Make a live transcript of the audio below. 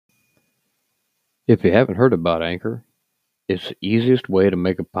If you haven't heard about Anchor, it's the easiest way to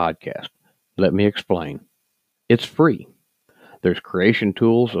make a podcast. Let me explain. It's free. There's creation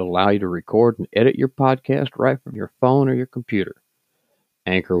tools that allow you to record and edit your podcast right from your phone or your computer.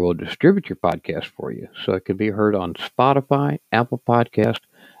 Anchor will distribute your podcast for you so it can be heard on Spotify, Apple Podcast,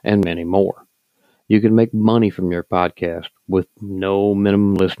 and many more. You can make money from your podcast with no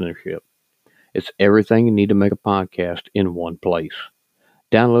minimum listenership. It's everything you need to make a podcast in one place.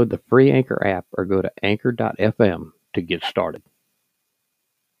 Download the free Anchor app or go to anchor.fm to get started.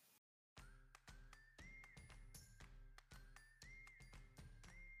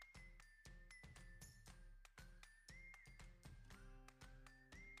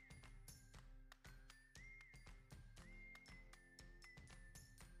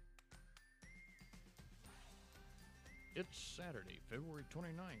 It's Saturday, February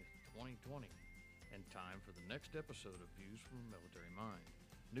 29th, 2020, and time for the next episode of Views from a Military Mind.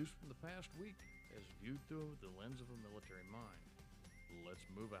 News from the past week as viewed through the lens of a military mind. Let's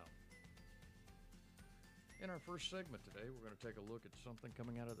move out. In our first segment today, we're going to take a look at something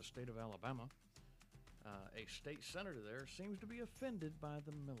coming out of the state of Alabama. A state senator there seems to be offended by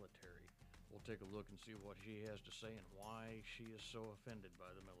the military. We'll take a look and see what she has to say and why she is so offended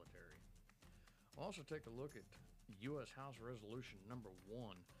by the military. We'll also take a look at U.S. House Resolution number 1,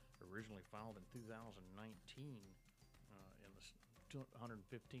 originally filed in 2019 in the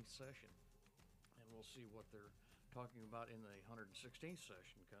 115th session. And we'll see what they're talking about in the 116th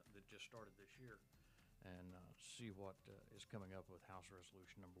session that just started this year, and see what is coming up with House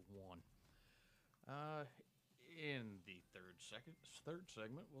Resolution number 1. In the third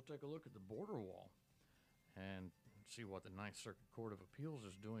segment, we'll take a look at the border wall and see what the Ninth Circuit Court of Appeals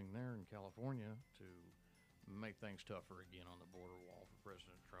is doing there in California to make things tougher again on the border wall for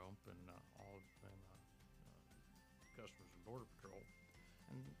President Trump and Customs and Border Patrol,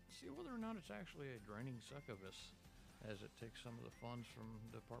 and see whether or not it's actually a draining succubus as it takes some of the funds from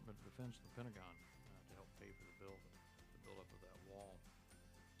the Department of Defense and the Pentagon to help pay for the build-up of that wall.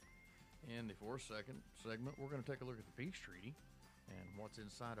 In the fourth segment, we're going to take a look at the peace treaty and what's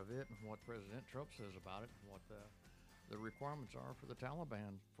inside of it and what President Trump says about it and what the requirements are for the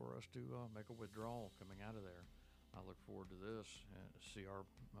Taliban for us to make a withdrawal coming out of there. I look forward to this and see our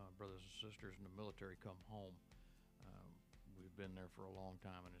brothers and sisters in the military come home. We've been there for a long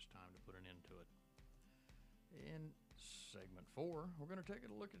time, and it's time to put an end to it. In segment 4, we're going to take a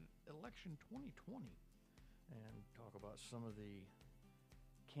look at election 2020 and talk about some of the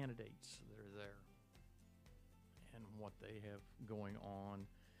candidates that are there and what they have going on.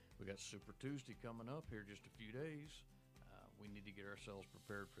 We got Super Tuesday coming up here just a few days. We need to get ourselves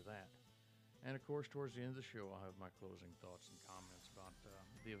prepared for that. And of course, towards the end of the show, I'll have my closing thoughts and comments about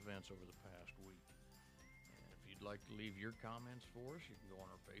the events over the past week. And if you'd like to leave your comments for us, you can go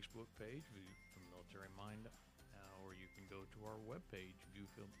on our Facebook page, View from Military Mind, or you can go to our webpage,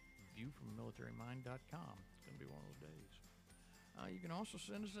 viewfrommilitarymind.com. It's going to be one of those days. You can also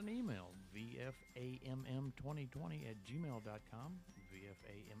send us an email, vfamm2020@gmail.com,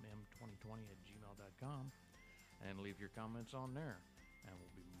 vfamm2020@gmail.com, and leave your comments on there. And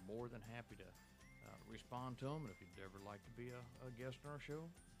we'll be more than happy to respond to them. And if you'd ever like to be a guest on our show,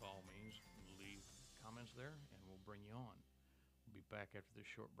 by all means, leave comments there, and we'll bring you on. We'll be back after this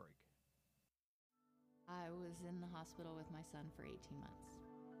short break. I was in the hospital with my son for 18 months.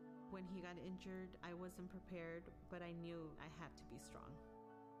 When he got injured, I wasn't prepared, but I knew I had to be strong.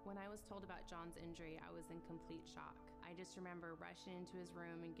 When I was told about John's injury, I was in complete shock. I just remember rushing into his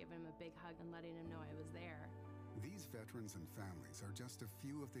room and giving him a big hug and letting him know I was there. These veterans and families are just a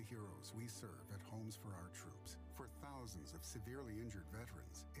few of the heroes we serve at Homes for Our Troops. For thousands of severely injured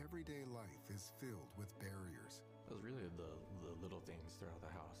veterans, everyday life is filled with barriers. It was really the little things throughout the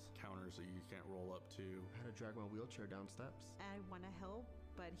house. Counters that you can't roll up to. How to drag my wheelchair down steps. I want to help,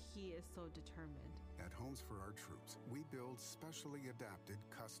 but he is so determined. At Homes for Our Troops, we build specially adapted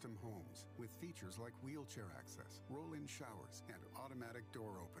custom homes with features like wheelchair access, roll-in showers, and automatic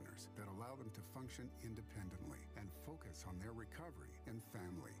door openers that allow them to function independently and focus on their recovery and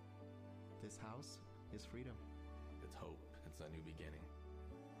family. This house is freedom. It's hope. It's a new beginning.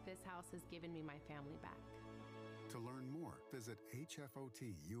 This house has given me my family back. To learn more, visit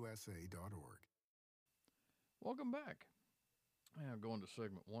hfotusa.org. Welcome back. Going to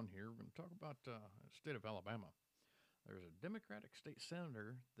segment 1 here, we're going to talk about the state of Alabama. There's a Democratic state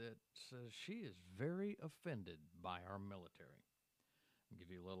senator that says she is very offended by our military. I'll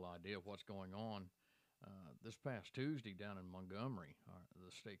give you a little idea of what's going on. This past Tuesday down in Montgomery,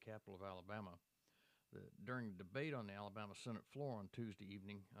 the state capital of Alabama, during the debate on the Alabama Senate floor on Tuesday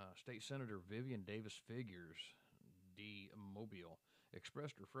evening, State Senator Vivian Davis Figures, D. Mobile,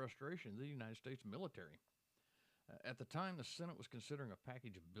 expressed her frustration with the United States military. At the time, the Senate was considering a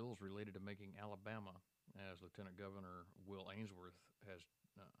package of bills related to making Alabama, as Lieutenant Governor Will Ainsworth has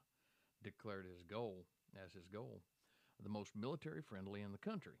declared his goal, the most military friendly in the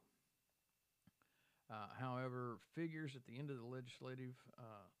country. However, figures at the end of the legislative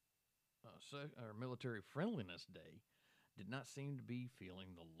military friendliness day did not seem to be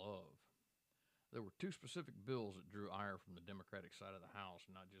feeling the love. There were two specific bills that drew ire from the Democratic side of the House,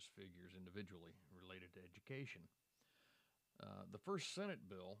 not just figures individually related to education. The first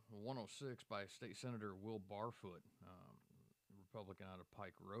Senate bill, 106 by State Senator Will Barfoot, Republican out of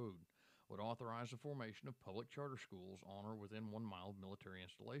Pike Road, would authorize the formation of public charter schools on or within 1 mile of military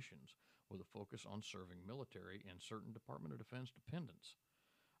installations, with a focus on serving military and certain Department of Defense dependents.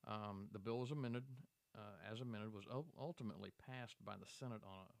 The bill was amended, was ultimately passed by the Senate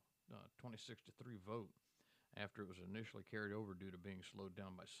on a 26-3 vote after it was initially carried over due to being slowed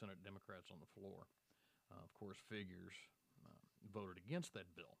down by Senate Democrats on the floor. Of course, figures voted against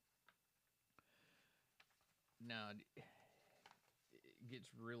that bill. Now, it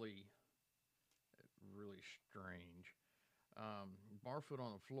gets really strange. Barfoot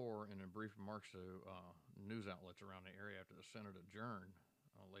on the floor, and in brief remarks to news outlets around the area after the Senate adjourned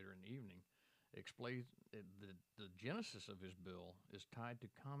later in the evening, explains the genesis of his bill is tied to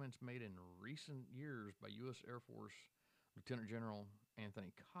comments made in recent years by U.S. Air Force Lieutenant General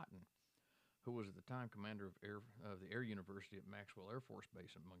Anthony Cotton, who was at the time commander of the Air University at Maxwell Air Force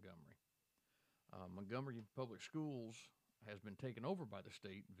Base in Montgomery. Montgomery Public Schools has been taken over by the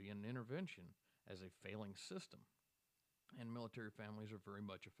state via an intervention as a failing system, and military families are very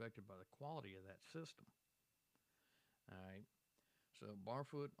much affected by the quality of that system. All right. So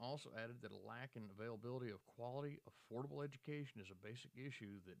Barfoot also added that a lack in availability of quality, affordable education is a basic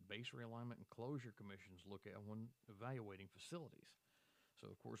issue that base realignment and closure commissions look at when evaluating facilities. So,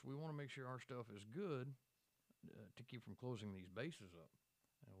 of course, we want to make sure our stuff is good to keep from closing these bases up.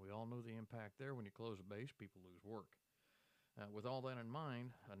 We all know the impact there. When you close a base, people lose work. With all that in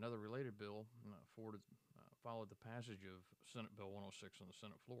mind, another related bill followed the passage of Senate Bill 106 on the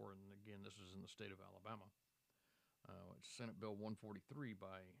Senate floor, and again, this is in the state of Alabama. It's Senate Bill 143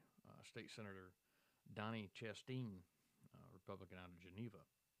 by State Senator Donnie Chasteen, Republican out of Geneva.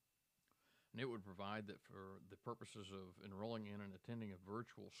 And it would provide that for the purposes of enrolling in and attending a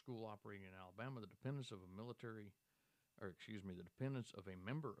virtual school operating in Alabama, the dependents of a member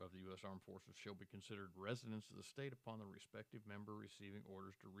of the U.S. Armed Forces shall be considered residents of the state upon the respective member receiving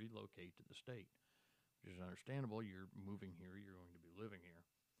orders to relocate to the state. Which is understandable. You're moving here. You're going to be living here.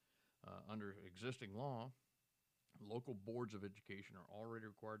 Under existing law, local boards of education are already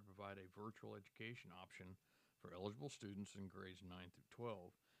required to provide a virtual education option for eligible students in grades 9 through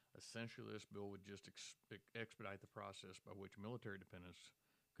 12. Essentially, this bill would just expedite the process by which military dependents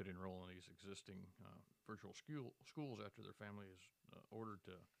could enroll in these existing virtual schools after their family is ordered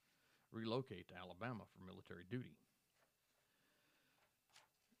to relocate to Alabama for military duty.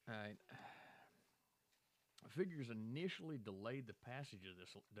 All right. Figures initially delayed the passage of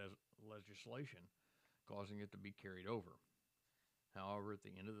this legislation, causing it to be carried over. However, at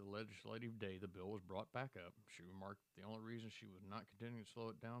the end of the legislative day, the bill was brought back up. She remarked the only reason she was not continuing to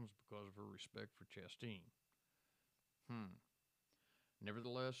slow it down was because of her respect for Chasteen.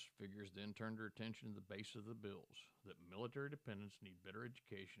 Nevertheless, figures then turned her attention to the base of the bills, that military dependents need better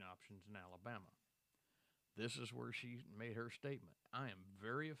education options in Alabama. This is where she made her statement. I am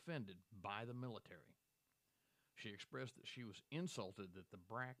very offended by the military. She expressed that she was insulted that the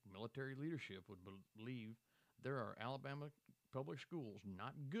BRAC military leadership would believe there are Alabama public schools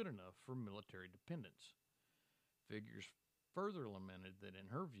not good enough for military dependents. Figures further lamented that in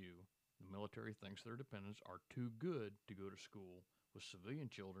her view, the military thinks their dependents are too good to go to school with civilian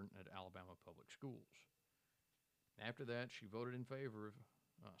children at Alabama public schools. After that, she voted in favor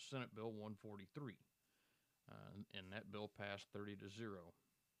of Senate Bill 143, and that bill passed 30-0.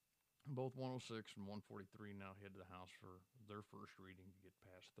 Both 106 and 143 now head to the House for their first reading to get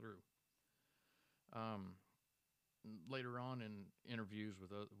passed through. Later on in interviews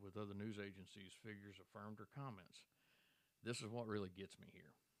with other news agencies, Figures affirmed her comments. This is what really gets me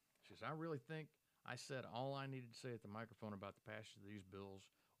here. She says, I really think I said all I needed to say at the microphone about the passage of these bills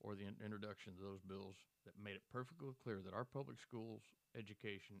or the introduction of those bills that made it perfectly clear that our public schools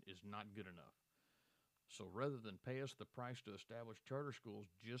education is not good enough. So rather than pay us the price to establish charter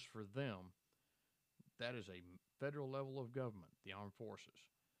schools just for them, that is a federal level of government, the armed forces.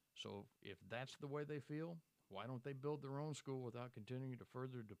 So if that's the way they feel, why don't they build their own school without continuing to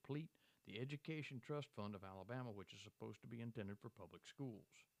further deplete the Education Trust Fund of Alabama, which is supposed to be intended for public schools?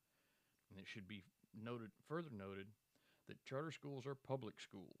 And it should be further noted that charter schools are public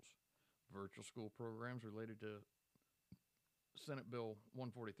schools. Virtual school programs related to Senate Bill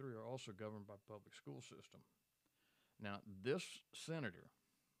 143 are also governed by public school system. Now, this senator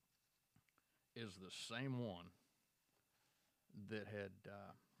is the same one that had,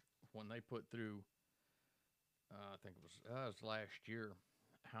 when they put through, I think it was last year,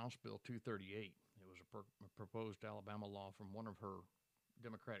 House Bill 238. It was a proposed Alabama law from one of her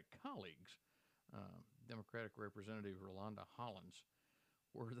Democratic colleagues, Democratic Representative Rolanda Hollins,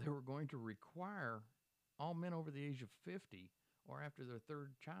 where they were going to require all men over the age of 50 or after their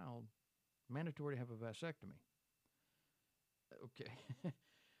third child mandatory to have a vasectomy. Okay.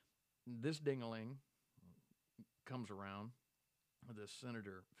 This ding-a-ling comes around, this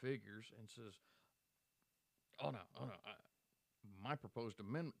senator figures and says, oh no, my proposed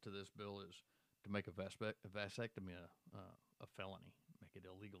amendment to this bill is to make a vasectomy a felony, make it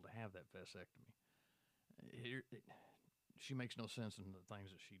illegal to have that vasectomy. She makes no sense in the things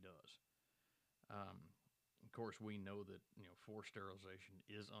that she does. Of course, we know that forced sterilization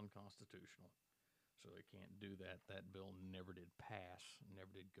is unconstitutional, so they can't do that. That bill never did pass, never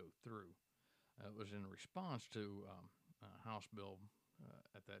did go through. It was in response to a House bill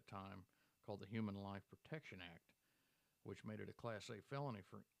at that time called the Human Life Protection Act, which made it a Class A felony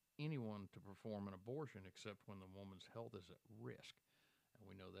for anyone to perform an abortion except when the woman's health is at risk. And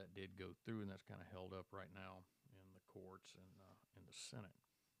we know that did go through, and that's kind of held up right now in the courts and in the Senate.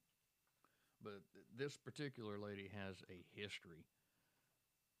 But this particular lady has a history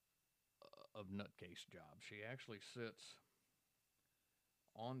of nutcase jobs. She actually sits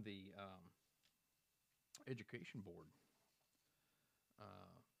on the education board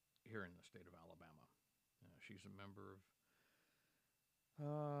here in the state of Alabama. She's a member of,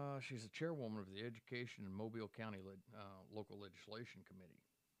 she's the chairwoman of the Education and Mobile County Local Legislation Committee.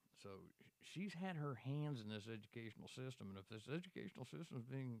 So she's had her hands in this educational system, and if this educational system is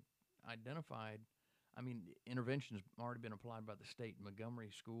being identified, I mean, interventions already been applied by the state.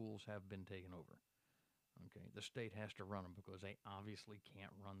 Montgomery schools have been taken over. Okay, the state has to run them because they obviously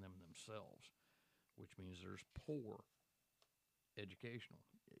can't run them themselves, which means there's poor educational.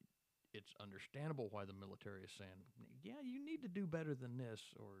 It's understandable why the military is saying, yeah, you need to do better than this,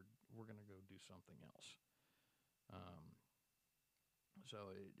 or we're going to go do something else.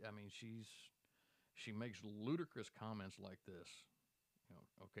 She makes ludicrous comments like this.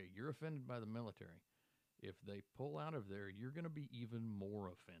 Okay, you're offended by the military. If they pull out of there, you're going to be even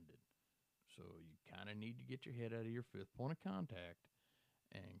more offended. So you kind of need to get your head out of your fifth point of contact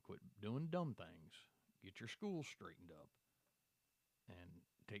and quit doing dumb things. Get your schools straightened up and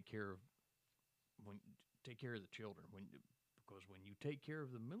take care of the children. Because when you take care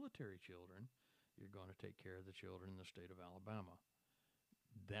of the military children, you're going to take care of the children in the state of Alabama.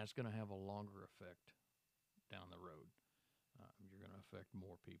 That's going to have a longer effect down the road. You're going to affect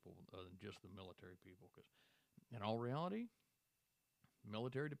more people other than just the military people. Because in all reality,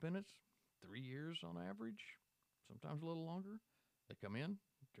 military dependents, 3 years on average, sometimes a little longer, they come in,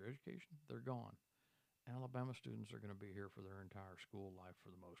 their education, they're gone. Alabama students are going to be here for their entire school life for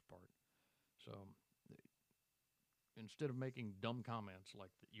the most part. So instead of making dumb comments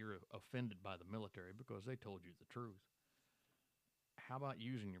like that you're offended by the military because they told you the truth, how about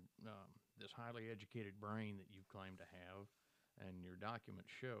using your this highly educated brain that you claim to have and your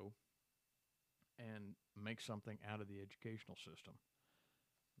documents show and make something out of the educational system?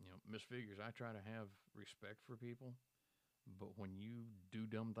 Miss Figures, I try to have respect for people, but when you do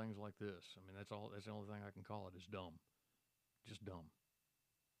dumb things like this, I mean, that's the only thing I can call it is dumb. Just dumb.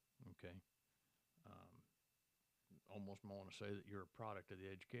 Okay? Almost want to say that you're a product of the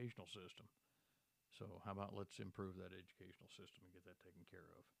educational system. So how about let's improve that educational system and get that taken care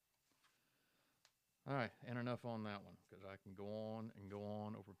of. All right, and enough on that one, because I can go on and go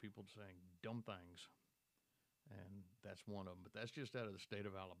on over people saying dumb things, and that's one of them. But that's just out of the state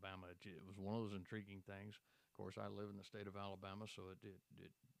of Alabama. It was one of those intriguing things. Of course, I live in the state of Alabama, so it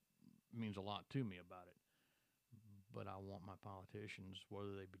means a lot to me about it. But I want my politicians,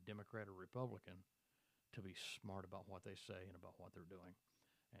 whether they be Democrat or Republican, to be smart about what they say and about what they're doing.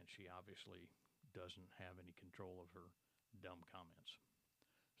 And she obviously doesn't have any control of her dumb comments.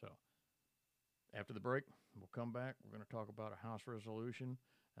 So after the break, we'll come back. We're going to talk about a House resolution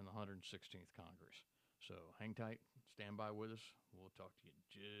and the 116th Congress. So hang tight, stand by with us. We'll talk to you in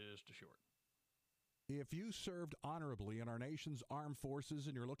just a short. If you served honorably in our nation's armed forces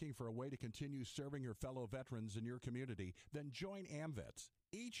and you're looking for a way to continue serving your fellow veterans in your community, then join AMVETS.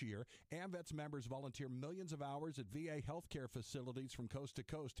 Each year, AMVETS members volunteer millions of hours at VA healthcare facilities from coast to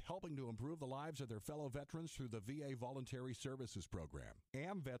coast, helping to improve the lives of their fellow veterans through the VA Voluntary Services Program.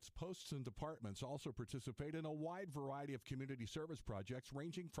 AMVETS posts and departments also participate in a wide variety of community service projects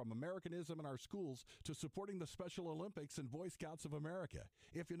ranging from Americanism in our schools to supporting the Special Olympics and Boy Scouts of America.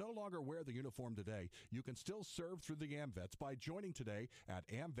 If you no longer wear the uniform today, you can still serve through the AMVETS by joining today at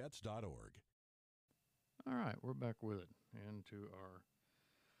amvets.org. All right, we're back with it into our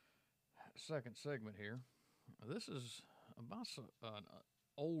second segment here. This is about an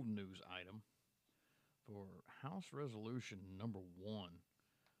old news item for House Resolution number 1,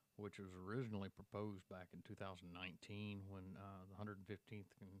 which was originally proposed back in 2019 when the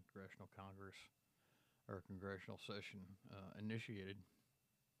 115th Congressional Congress or Congressional Session initiated.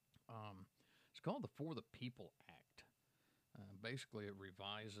 It's called the For the People Act. Basically, it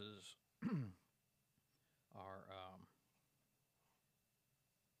revises our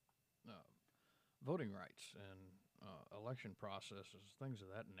voting rights and election processes, things of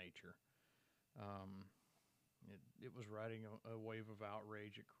that nature. It was riding a wave of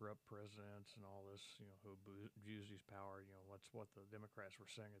outrage at corrupt presidents and all this, who abuse his power. What's what the Democrats were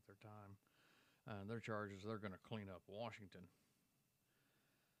saying at their time. Their charge is they're going to clean up Washington.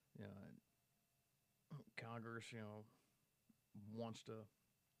 Congress, wants to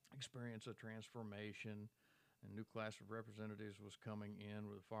experience a transformation. A new class of representatives was coming in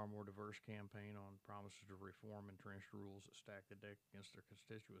with a far more diverse campaign on promises to reform entrenched rules that stack the deck against their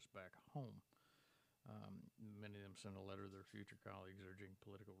constituents back home. Many of them sent a letter to their future colleagues urging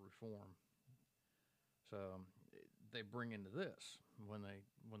political reform. So they bring into this when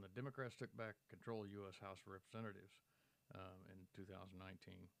the Democrats took back control of U.S. House of Representatives in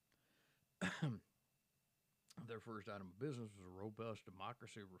 2019. Their first item of business was a robust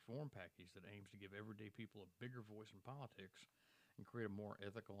democracy reform package that aims to give everyday people a bigger voice in politics and create a more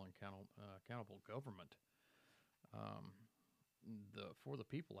ethical and accountable government. The For the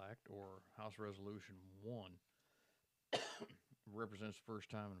People Act, or House Resolution 1, represents the first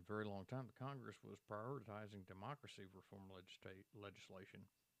time in a very long time the Congress was prioritizing democracy reform legislation.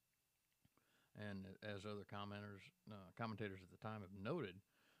 And as other commentators at the time have noted,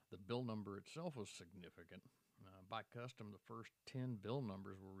 the bill number itself was significant. By custom, the first 10 bill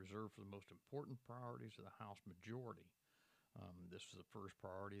numbers were reserved for the most important priorities of the House majority. This was the first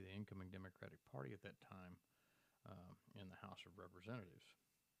priority of the incoming Democratic Party at that time in the House of Representatives.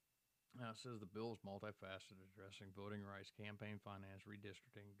 Now, it says the bill is multifaceted, addressing voting rights, campaign finance,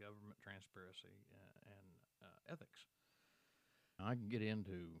 redistricting, government transparency, and ethics. Now, I can get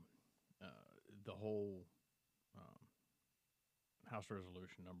into the whole House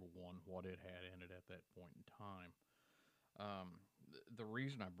Resolution number 1, what it had in it at that point in time. The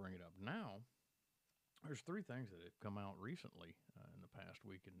reason I bring it up now, there's 3 things that have come out recently in the past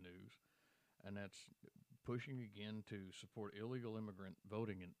week in news, and that's pushing again to support illegal immigrant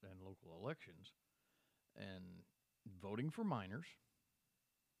voting in local elections, and voting for minors.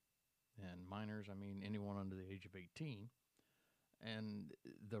 And minors, I mean anyone under the age of 18, and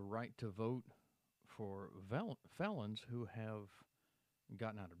the right to vote for felons who have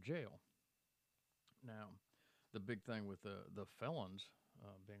gotten out of jail. Now, the big thing with the felons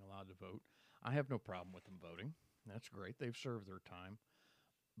being allowed to vote, I have no problem with them voting. That's great. They've served their time.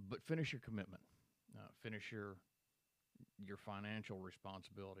 But finish your commitment. Finish your financial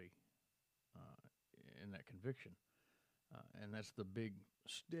responsibility in that conviction. And that's the big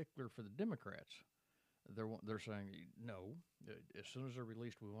stickler for the Democrats. They're saying, no, as soon as they're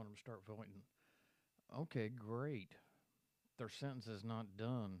released, we want them to start voting. Okay, great. Their sentence is not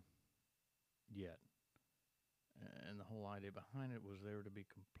done yet. And the whole idea behind it was there to be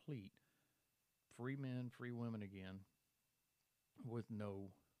complete. Free men, free women again, with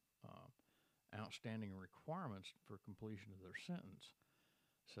no outstanding requirements for completion of their sentence.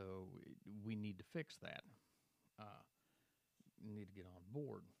 So we need to fix that. Need to get on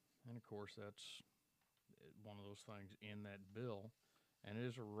board. And of course, that's one of those things in that bill, and it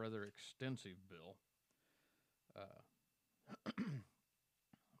is a rather extensive bill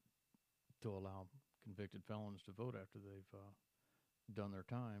to allow convicted felons to vote after they've done their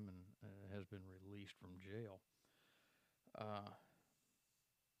time and has been released from jail.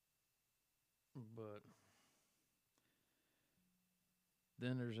 But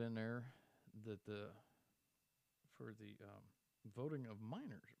then there's in there that for the voting of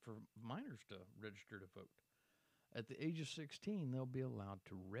minors, for minors to register to vote. At the age of 16, they'll be allowed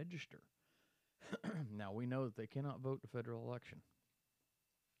to register. Now, we know that they cannot vote in a federal election.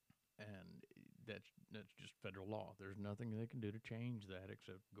 And that's just federal law. There's nothing they can do to change that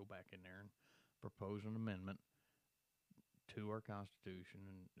except go back in there and propose an amendment to our Constitution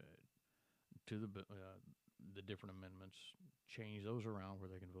and to the different amendments, change those around where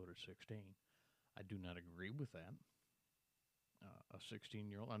they can vote at 16. I do not agree with that. A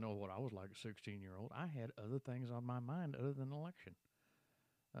 16-year-old, I know what I was like a 16-year-old. I had other things on my mind other than election.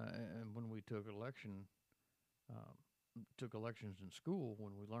 And when we took elections in school,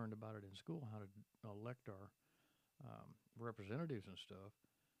 when we learned about it in school, how to elect our representatives and stuff,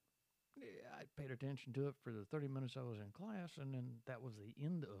 I paid attention to it for the 30 minutes I was in class, and then that was the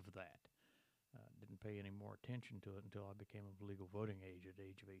end of that. Didn't pay any more attention to it until I became of legal voting age at the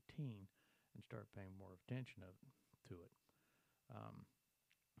age of 18 and started paying more attention to it.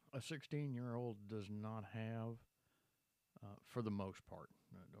 A 16-year-old does not have, for the most part,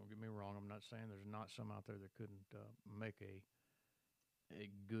 don't get me wrong, I'm not saying there's not some out there that couldn't make a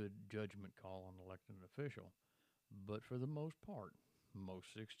good judgment call on electing an official, but for the most part, most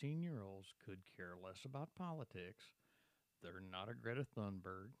 16-year-olds could care less about politics. They're not a Greta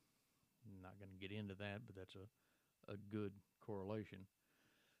Thunberg. I'm not going to get into that, but that's a good correlation.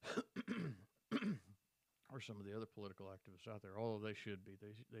 Or some of the other political activists out there, although they should be.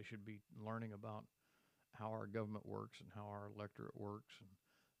 They should be learning about how our government works and how our electorate works and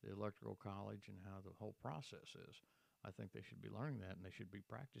the electoral college and how the whole process is. I think they should be learning that, and they should be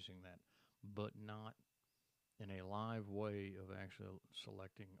practicing that, but not in a live way of actually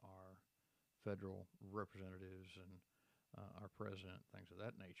selecting our federal representatives and our president, things of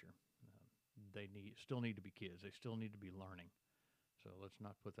that nature. They still need to be kids. They still need to be learning. So let's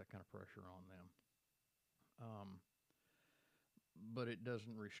not put that kind of pressure on them. But it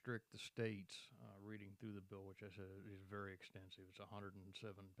doesn't restrict the states. Reading through the bill, which I said is very extensive, it's 107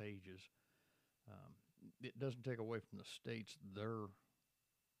 pages. It doesn't take away from the states their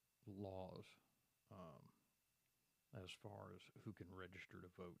laws as far as who can register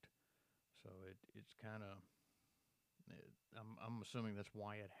to vote. So it's kind of, I'm assuming that's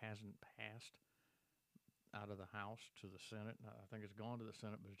why it hasn't passed out of the House to the Senate. I think it's gone to the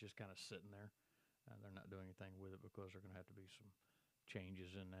Senate, but it's just kind of sitting there. They're not doing anything with it because there are going to have to be some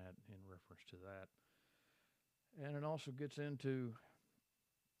changes in that in reference to that. And it also gets into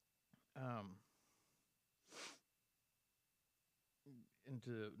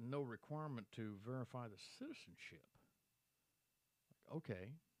no requirement to verify the citizenship.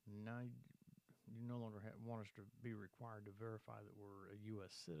 Okay, now you no longer want us to be required to verify that we're a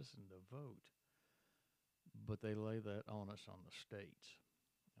U.S. citizen to vote, but they lay that onus on the states.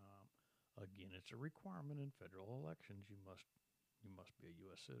 Again, it's a requirement in federal elections. You must be a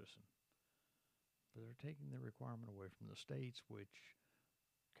U.S. citizen. But they're taking the requirement away from the states, which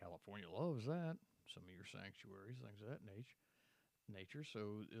California loves that. Some of your sanctuaries, things of that nature,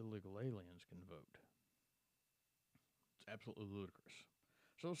 so illegal aliens can vote. It's absolutely ludicrous.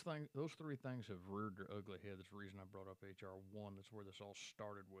 So those three things have reared their ugly head. That's the reason I brought up H.R. 1. That's where this all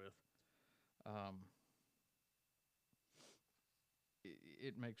started with.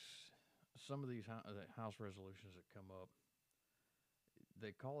 It makes some of these House resolutions that come up,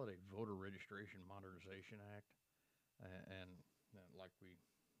 they call it a Voter Registration Modernization Act. And like we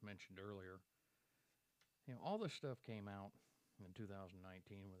mentioned earlier, all this stuff came out in 2019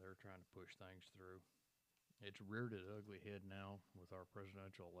 when they were trying to push things through. It's reared its ugly head now with our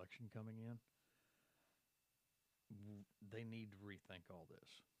presidential election coming in. They need to rethink all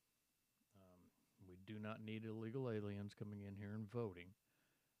this. We do not need illegal aliens coming in here and voting.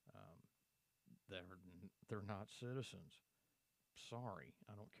 They're not citizens. Sorry,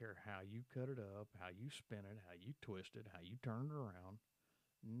 I don't care how you cut it up, how you spin it, how you twist it, how you turn it around.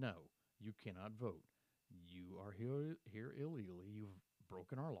 No, you cannot vote. You are here illegally. You've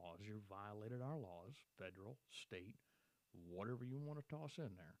broken our laws. You've violated our laws, federal, state, whatever you want to toss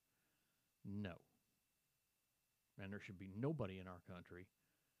in there. No. And there should be nobody in our country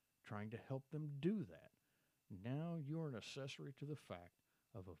trying to help them do that. Now you're an accessory to the fact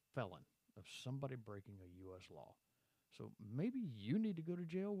of a felon, of somebody breaking a U.S. law. So maybe you need to go to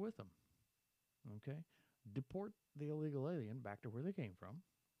jail with them. Okay? Deport the illegal alien back to where they came from.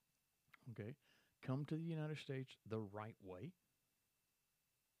 Okay? Come to the United States the right way.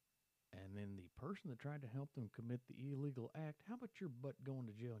 And then the person that tried to help them commit the illegal act, how about your butt going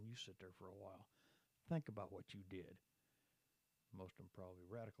to jail and you sit there for a while? Think about what you did. Most of them probably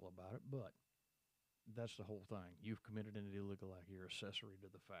radical about it, but that's the whole thing. You've committed an illegal act. You're accessory to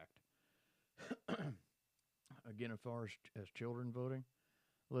the fact. Again, as far as children voting,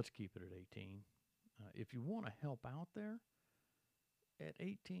 let's keep it at 18. If you want to help out there, at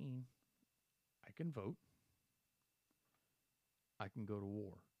 18, I can vote. I can go to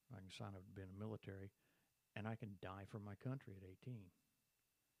war. I can sign up to be in the military, and I can die for my country at 18.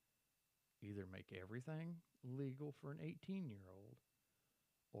 either make everything legal for an 18-year-old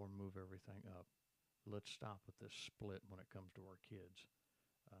or move everything up. Let's stop with this split when it comes to our kids.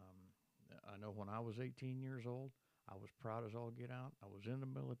 I know when I was 18 years old, I was proud as all get out. I was in the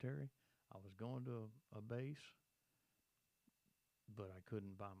military. I was going to a base, but I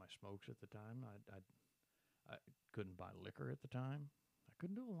couldn't buy my smokes at the time. I couldn't buy liquor at the time. I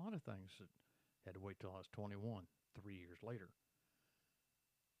couldn't do a lot of things that had to wait till I was 21, 3 years later.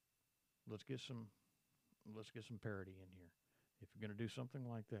 Let's get some parity in here. If you're going to do something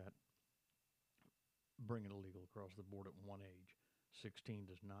like that, bring it illegal across the board at one age. 16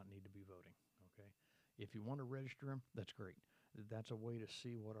 does not need to be voting, okay? If you want to register them, that's great. That's a way to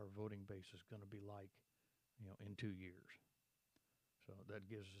see what our voting base is going to be like, in 2 years. So that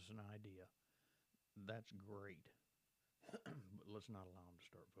gives us an idea. That's great. But let's not allow them to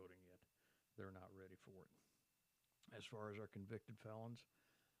start voting yet. They're not ready for it. As far as our convicted felons,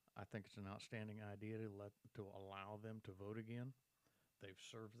 I think it's an outstanding idea to allow them to vote again. They've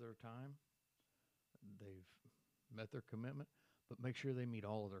served their time. They've met their commitment, but make sure they meet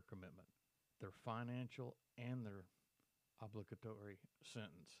all of their commitment, their financial and their obligatory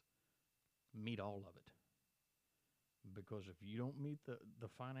sentence. Meet all of it. Because if you don't meet the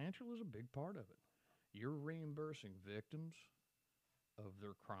financial is a big part of it. You're reimbursing victims of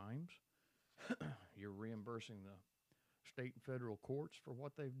their crimes. You're reimbursing the state and federal courts for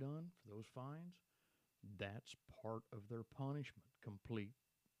what they've done, for those fines. That's part of their punishment. Complete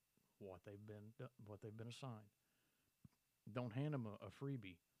what they've been assigned. Don't hand them a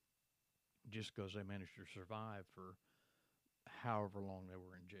freebie just because they managed to survive for however long they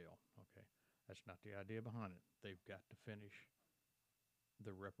were in jail. Okay, that's not the idea behind it. They've got to finish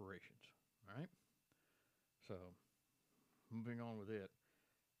the reparations. All right. So, moving on with it.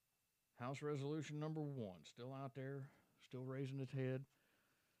 House Resolution number 1, still out there, still raising its head,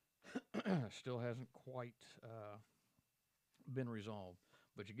 still hasn't quite been resolved,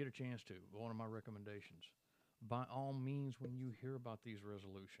 but you get a chance to. One of my recommendations. By all means, when you hear about these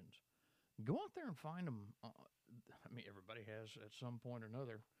resolutions, go out there and find them. Everybody has, at some point or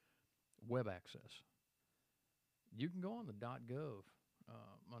another, web access. You can go on the .gov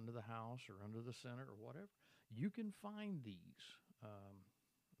under the House or under the Senate or whatever. You can find these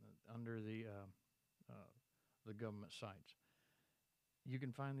under the government sites. You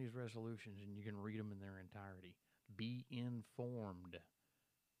can find these resolutions and you can read them in their entirety. Be informed.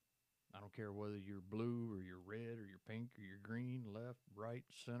 I don't care whether you're blue or you're red or you're pink or you're green, left, right,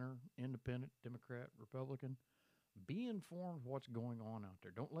 center, independent, Democrat, Republican. Be informed what's going on out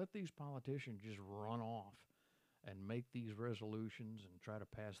there. Don't let these politicians just run off and make these resolutions and try to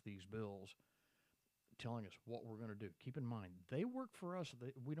pass these bills telling us what we're going to do. Keep in mind, they work for us.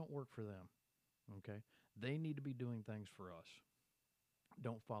 We don't work for them. Okay? They need to be doing things for us.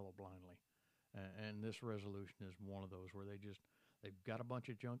 Don't follow blindly. And this resolution is one of those where they've got a bunch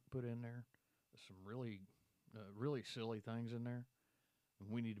of junk put in there, some really silly things in there. And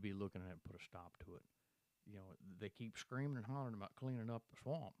we need to be looking at it and put a stop to it. They keep screaming and hollering about cleaning up the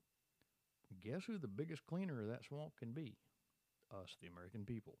swamp. Guess who the biggest cleaner of that swamp can be? Us, the American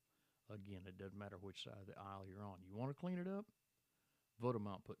people. Again, it doesn't matter which side of the aisle you're on. You want to clean it up? Vote them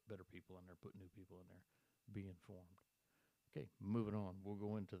out, put better people in there, put new people in there. Be informed. Okay, moving on. We'll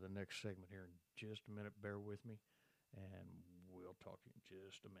go into the next segment here in just a minute. Bear with me, and we'll talk to you in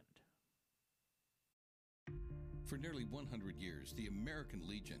just a minute. For nearly 100 years, the American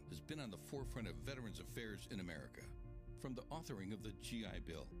Legion has been on the forefront of veterans affairs in America. From the authoring of the GI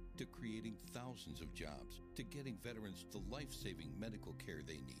Bill, to creating thousands of jobs, to getting veterans the life-saving medical care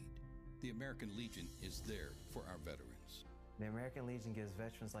they need, the American Legion is there for our veterans. The American Legion gives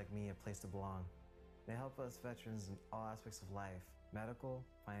veterans like me a place to belong. They help us veterans in all aspects of life, medical,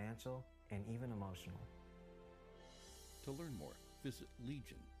 financial, and even emotional. To learn more, visit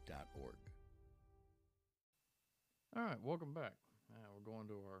legion.org. All right, welcome back. We're going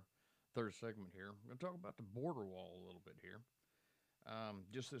to our third segment here. We're going to talk about the border wall a little bit here.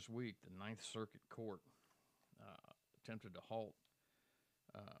 Just this week, the Ninth Circuit Court attempted to halt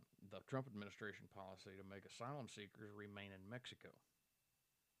the Trump administration policy to make asylum seekers remain in Mexico.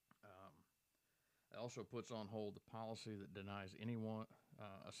 It also puts on hold the policy that denies anyone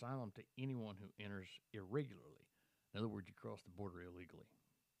asylum to anyone who enters irregularly. In other words, you cross the border illegally.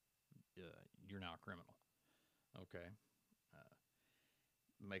 You're now a criminal. Okay.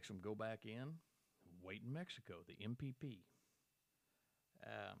 Makes them go back in, wait in Mexico, the MPP.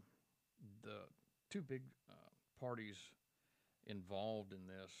 The two big parties involved in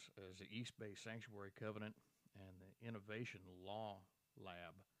this is the East Bay Sanctuary Covenant and the Innovation Law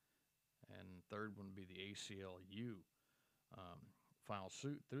Lab. And third one would be the ACLU. file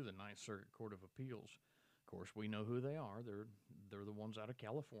suit through the Ninth Circuit Court of Appeals. Of course, we know who they are. They're the ones out of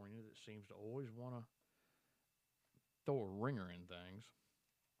California that seems to always want to throw a ringer in things,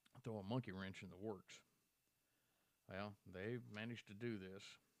 throw a monkey wrench in the works. Well, they managed to do this.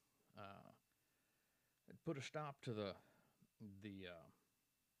 It put a stop to the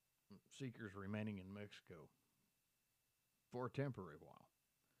seekers remaining in Mexico for a temporary while,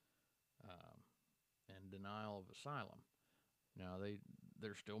 and denial of asylum. Now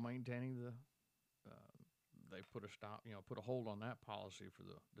they're still maintaining they put a hold on that policy for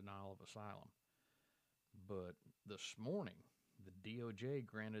the denial of asylum. But this morning, the DOJ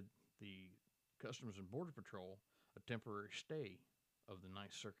granted the Customs and Border Patrol a temporary stay of the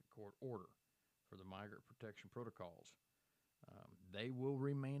Ninth Circuit Court order for the migrant protection protocols. They will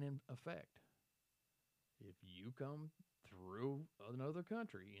remain in effect. If you come through another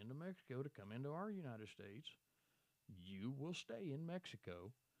country into Mexico to come into our United States, you will stay in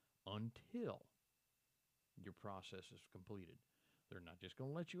Mexico until your process is completed. They're not just going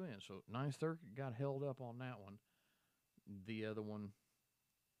to let you in. So Ninth Circuit got held up on that one. The other one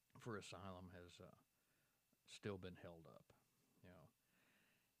for asylum has still been held up.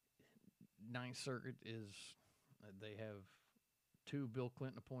 Ninth Circuit they have 2 Bill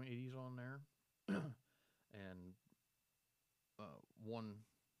Clinton appointees on there, and one,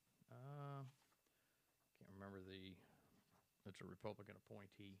 can't remember it's a Republican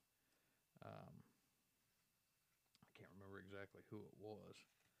appointee. I can't remember exactly who it was,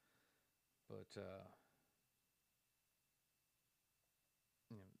 but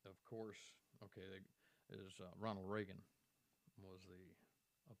of course, Ronald Reagan was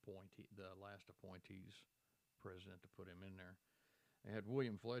the last appointee's president to put him in there. They had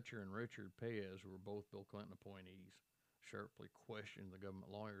William Fletcher and Richard Paez, who were both Bill Clinton appointees, sharply questioned the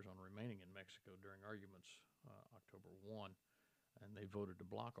government lawyers on remaining in Mexico during arguments October 1, and they voted to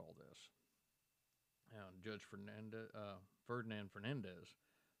block all this. And Judge Ferdinand Fernandez,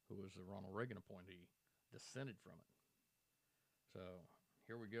 who was the Ronald Reagan appointee, dissented from it. So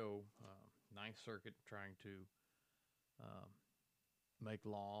here we go, Ninth Circuit trying to make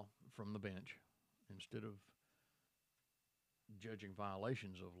law from the bench instead of judging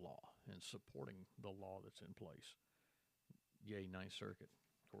violations of law and supporting the law that's in place. Yay, Ninth Circuit.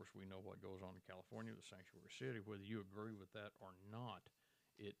 Of course, we know what goes on in California, the sanctuary city. Whether you agree with that or not,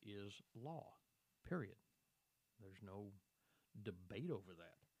 it is law, period. There's no debate over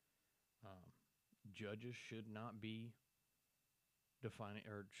that. Judges should not be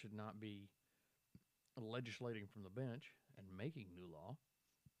legislating from the bench and making new law.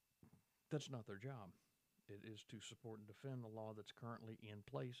 That's not their job. It is to support and defend the law that's currently in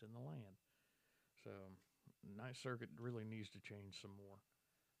place in the land. So Ninth Circuit really needs to change some more.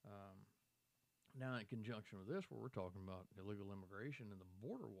 Now, in conjunction with this, where we're talking about illegal immigration and the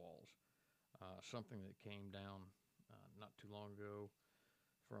border walls, something that came down not too long ago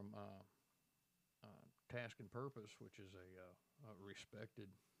from Task and Purpose, which is a respected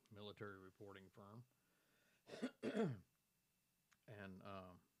military reporting firm, and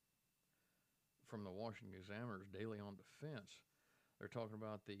from the Washington Examiner's Daily on Defense, they're talking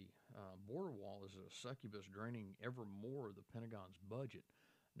about the border wall as a succubus draining ever more of the Pentagon's budget.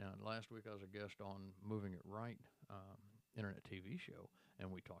 Now, last week I was a guest on Moving It Right internet TV show,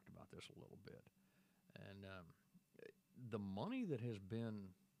 and we talked about this a little bit. And the money that has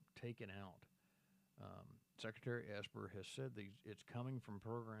been taken out, Secretary Esper has said it's coming from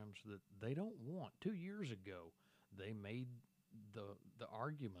programs that they don't want. 2 years ago, they made the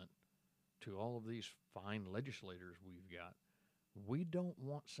argument to all of these fine legislators we've got, we don't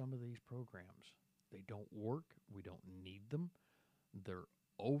want some of these programs. They don't work. We don't need them. They're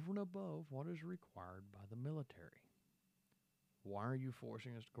over and above what is required by the military. Why are you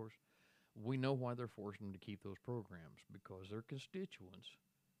forcing us? Of course, we know why they're forcing them to keep those programs, because their constituents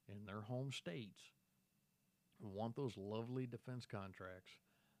in their home states want those lovely defense contracts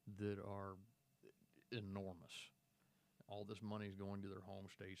that are enormous. All this money is going to their home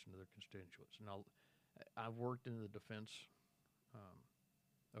states and to their constituents. Now, I've worked in the defense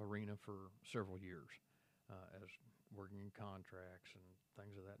arena for several years as working in contracts and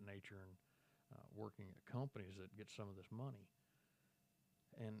things of that nature, and working at companies that get some of this money.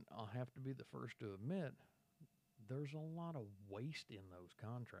 And I'll have to be the first to admit, there's a lot of waste in those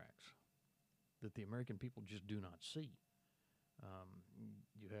contracts that the American people just do not see.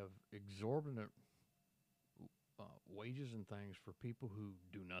 You have exorbitant wages and things for people who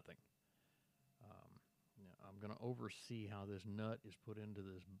do nothing. I'm going to oversee how this nut is put onto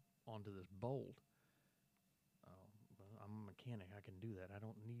this bolt. I'm a mechanic. I can do that. I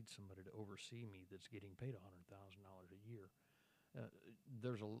don't need somebody to oversee me that's getting paid $100,000 a year.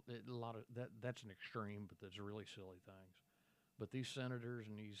 there's a lot of that. That's an extreme, but there's really silly things. But these senators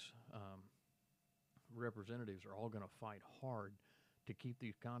and these representatives are all going to fight hard to keep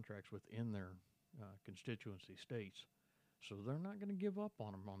these contracts within their constituency states. So they're not going to give up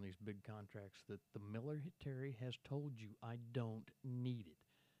on them on these big contracts that the military has told you, I don't need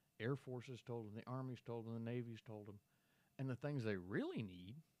it. Air Force has told them, the Army's told them, the Navy's told them. And the things they really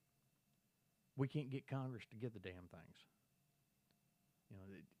need, we can't get Congress to get the damn things. You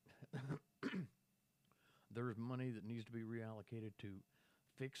know, there's money that needs to be reallocated to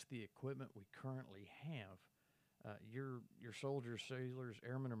fix the equipment we currently have. Your soldiers, sailors,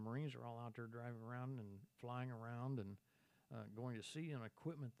 airmen, and Marines are all out there driving around and flying around and going to sea on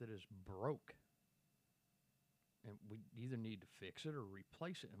equipment that is broke. And we either need to fix it or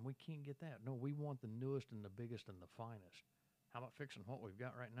replace it, and we can't get that. No, we want the newest and the biggest and the finest. How about fixing what we've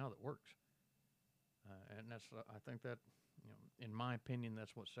got right now that works? And that's, I think that, in my opinion,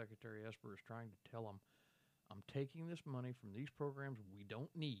 that's what Secretary Esper is trying to tell them. I'm taking this money from these programs we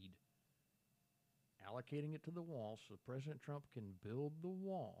don't need, allocating it to the wall so President Trump can build the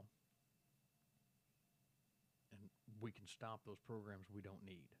wall, and we can stop those programs we don't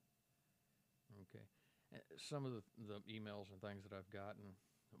need. Okay. Some of the emails and things that I've gotten,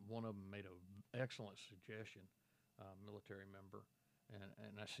 one of them made an excellent suggestion, military member,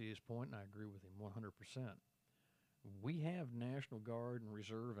 and I see his point, and I agree with him 100%. We have National Guard and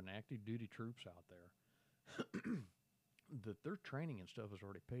Reserve and active duty troops out there that their training and stuff is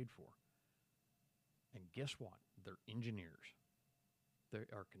already paid for. And guess what? They're engineers. They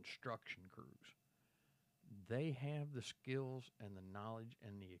are construction crews. They have the skills and the knowledge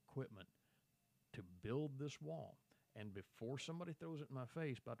and the equipment to build this wall. And before somebody throws it in my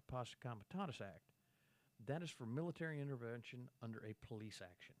face about the Posse Comitatus Act, that is for military intervention under a police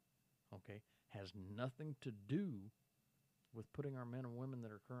action, okay? Has nothing to do with putting our men and women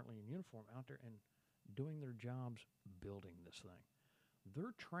that are currently in uniform out there and doing their jobs building this thing.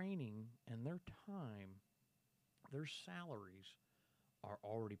 Their training and their time, their salaries are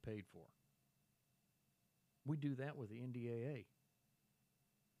already paid for. We do that with the NDAA.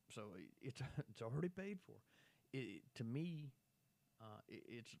 So it's already paid for. To me,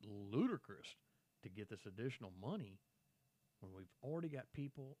 it's ludicrous to get this additional money when we've already got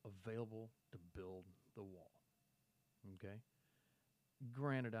people available to build the wall. Okay?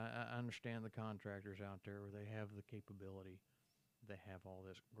 Granted, I understand the contractors out there where they have the capability, they have all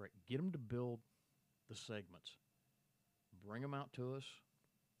this. Great. Get them to build the segments. Bring them out to us.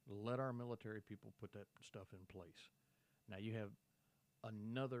 Let our military people put that stuff in place. Now you have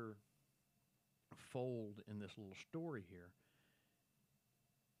another fold in this little story here.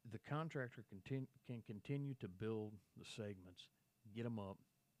 The contractor can continue to build the segments, get them up,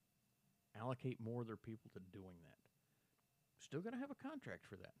 allocate more of their people to doing that. Still going to have a contract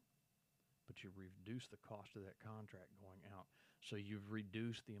for that, but you've reduced the cost of that contract going out. So you've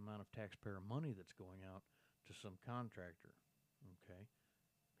reduced the amount of taxpayer money that's going out to some contractor. Okay?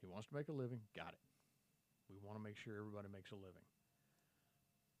 He wants to make a living, got it. We want to make sure everybody makes a living.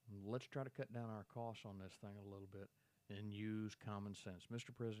 Let's try to cut down our costs on this thing a little bit and use common sense.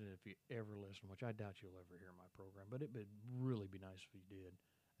 Mr. President, if you ever listen, which I doubt you'll ever hear my program, but it would really be nice if you did.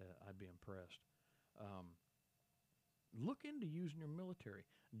 I'd be impressed. Look into using your military.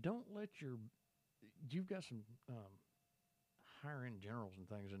 Don't let you've got some higher-end generals and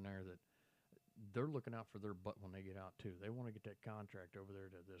things in there that they're looking out for their butt when they get out, too. They want to get that contract over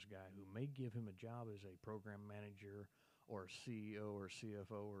there to this guy who may give him a job as a program manager or a CEO or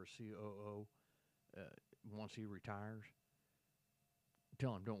CFO or COO once he retires.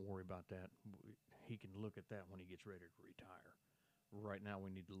 Tell him, don't worry about that. He can look at that when he gets ready to retire. Right now, we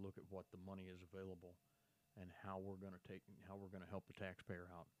need to look at what the money is available and how we're going to help the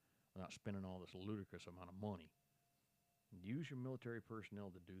taxpayer out without spending all this ludicrous amount of money. Use your military personnel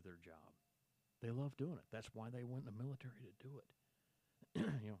to do their job. They love doing it. That's why they went in the military, to do it.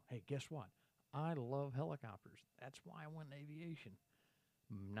 Hey, guess what? I love helicopters. That's why I went in aviation.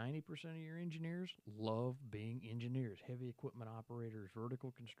 90% of your engineers love being engineers, heavy equipment operators,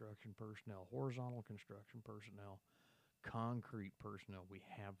 vertical construction personnel, horizontal construction personnel, concrete personnel. We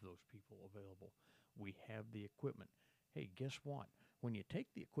have those people available. We have the equipment. Hey, guess what? When you take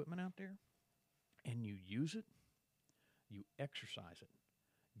the equipment out there and you use it, you exercise it.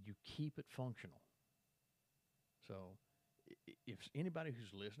 You keep it functional. So if anybody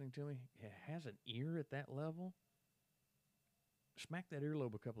who's listening to me has an ear at that level, smack that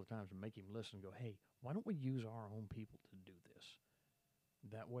earlobe a couple of times and make him listen and go, hey, why don't we use our own people to do this?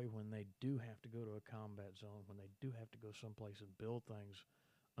 That way when they do have to go to a combat zone, when they do have to go someplace and build things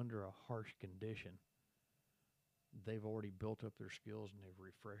under a harsh condition, they've already built up their skills and they've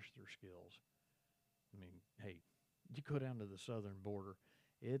refreshed their skills. I mean, hey, you go down to the southern border,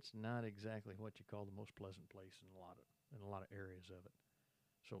 it's not exactly what you call the most pleasant place in a lot of areas of it.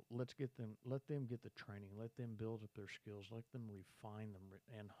 So let them get the training, let them build up their skills, let them refine them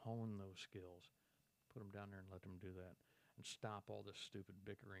and hone those skills. Put them down there and let them do that, and stop all this stupid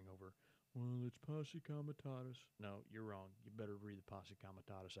bickering over, well, it's posse comitatus. No, you're wrong. You better read the Posse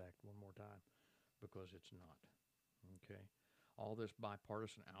Comitatus Act one more time, because it's not. Okay, all this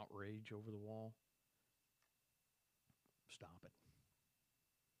bipartisan outrage over the wall. Stop it.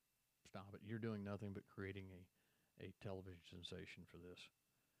 Stop it. You're doing nothing but creating a television sensation for this.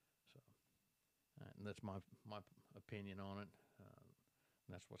 So, and that's my opinion on it.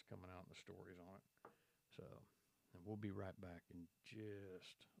 And that's what's coming out in the stories on it. So, and we'll be right back in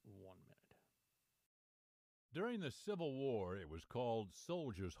just 1 minute. During the Civil War, it was called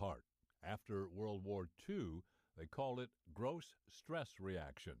soldier's heart. After World War II, they called it gross stress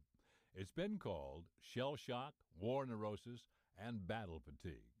reaction. It's been called shell shock, war neurosis, and battle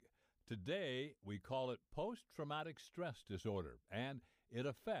fatigue. Today, we call it post-traumatic stress disorder, and it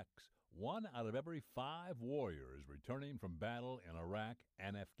affects 1 out of every 5 warriors returning from battle in Iraq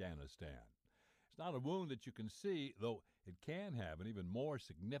and Afghanistan. It's not a wound that you can see, though it can have an even more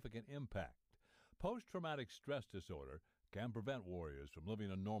significant impact. Post-traumatic stress disorder can prevent warriors from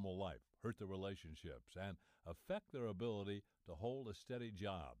living a normal life, hurt their relationships, and affect their ability to hold a steady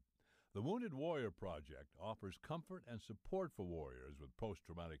job. The Wounded Warrior Project offers comfort and support for warriors with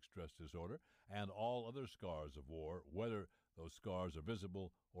post-traumatic stress disorder and all other scars of war, whether those scars are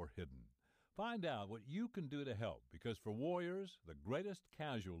visible or hidden. Find out what you can do to help, because for warriors, the greatest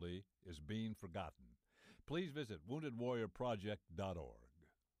casualty is being forgotten. Please visit woundedwarriorproject.org.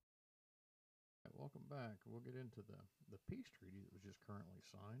 Welcome back. We'll get into the peace treaty that was just currently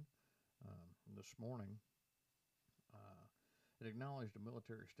signed this morning. It acknowledged a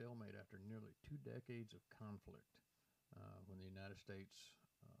military stalemate after nearly 2 decades of conflict when the United States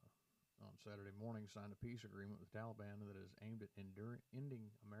on Saturday morning signed a peace agreement with the Taliban that is aimed at ending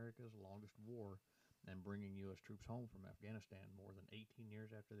America's longest war and bringing U.S. troops home from Afghanistan more than 18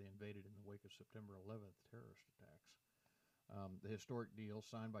 years after they invaded in the wake of September 11th terrorist attacks. The historic deal,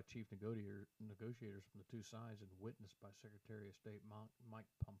 signed by chief negotiators from the two sides and witnessed by Secretary of State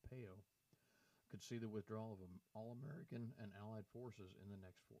Mike Pompeo, could see the withdrawal of all-American and allied forces in the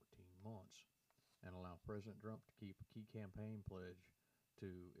next 14 months and allow President Trump to keep a key campaign pledge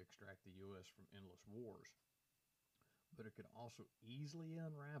to extract the U.S. from endless wars. But it could also easily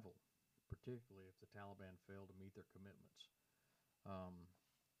unravel, particularly if the Taliban fail to meet their commitments.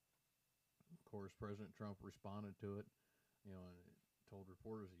 Of course, President Trump responded to it, and told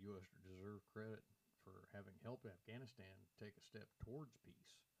reporters the U.S. deserved credit for having helped Afghanistan take a step towards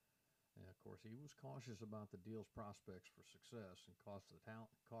peace. And of course, he was cautious about the deal's prospects for success and cautioned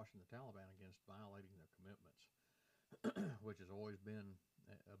the Taliban against violating their commitments, which has always been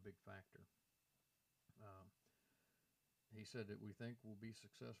a big factor. He said that we think we'll be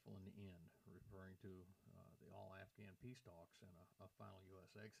successful in the end, referring to the all-Afghan peace talks and a final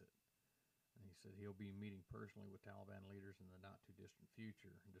U.S. exit. And he said he'll be meeting personally with Taliban leaders in the not-too-distant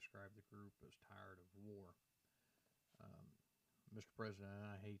future and described the group as tired of war. Mr. President,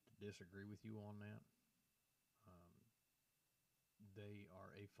 I hate to disagree with you on that. They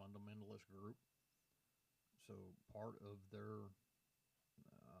are a fundamentalist group, so part of their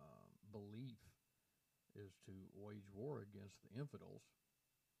belief is to wage war against the infidels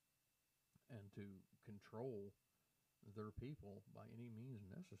and to control their people by any means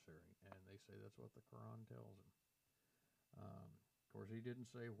necessary, and they say that's what the Quran tells them. Of course, he didn't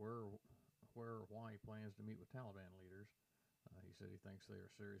say where or why he plans to meet with Taliban leaders. He said he thinks they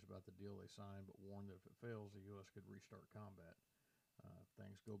are serious about the deal they signed, but warned that if it fails, the U.S. could restart combat. If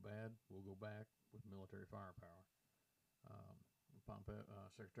things go bad, we'll go back with military firepower.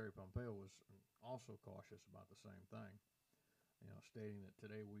 Secretary Pompeo was also cautious about the same thing, stating that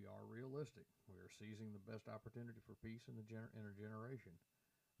today we are realistic. We are seizing the best opportunity for peace in a generation.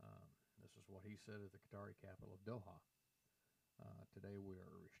 This is what he said at the Qatari capital of Doha. Today we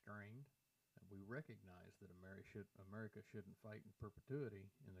are restrained, and we recognize that America shouldn't fight in perpetuity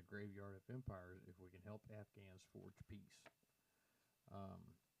in the graveyard of empires if we can help Afghans forge peace.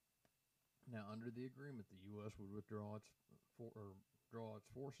 Now, under the agreement, the U.S. would withdraw draw its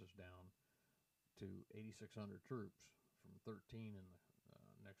forces down to 8,600 troops from 13 in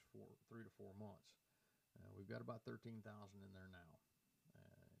the next 3 to 4 months. We've got about 13,000 in there now.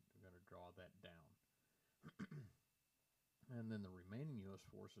 We're going to draw that down. And then the remaining U.S.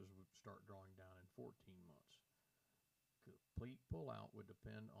 forces would start drawing down in 14 months. complete pullout would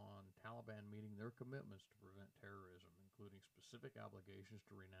depend on Taliban meeting their commitments to prevent terrorism, including specific obligations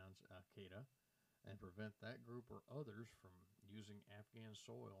to renounce Al-Qaeda and prevent that group or others from using Afghan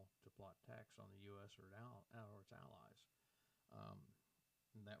soil to plot attacks on the U.S. or its allies.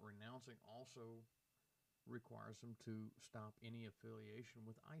 And that renouncing also requires them to stop any affiliation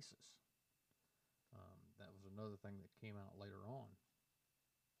with ISIS. That was another thing that came out later on.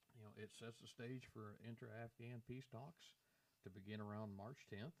 You know, it sets the stage for inter-Afghan peace talks to begin around March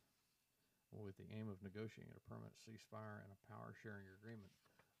 10th with the aim of negotiating a permanent ceasefire and a power-sharing agreement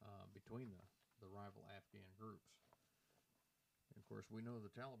between the rival Afghan groups. And of course, we know the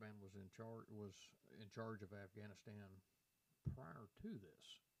Taliban was in charge of Afghanistan prior to this.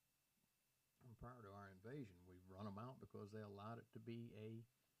 And prior to our invasion, we run them out because they allowed it to be a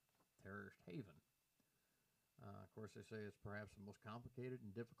terrorist haven. Of course, they say it's perhaps the most complicated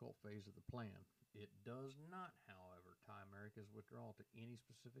and difficult phase of the plan. It does not, however, tie America's withdrawal to any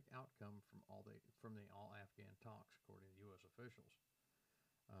specific outcome from the all-Afghan talks, according to U.S. officials.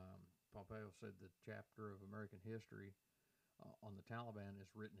 Pompeo said the chapter of American history on the Taliban is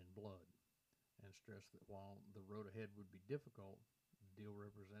written in blood, and stressed that while the road ahead would be difficult, the deal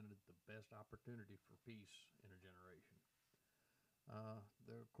represented the best opportunity for peace in a generation.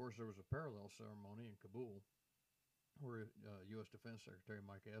 Of course, there was a parallel ceremony in Kabul where U.S. Defense Secretary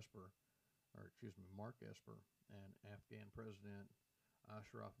Mark Esper, and Afghan President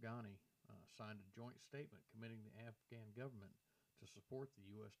Ashraf Ghani signed a joint statement committing the Afghan government to support the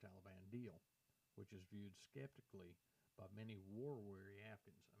U.S. Taliban deal, which is viewed skeptically by many war-weary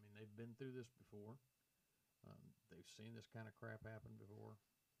Afghans. I mean, they've been through this before. They've seen this kind of crap happen before,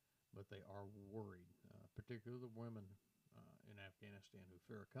 but they are worried, particularly the women in Afghanistan who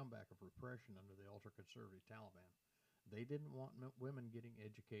fear a comeback of repression under the ultra-conservative Taliban. They didn't want women getting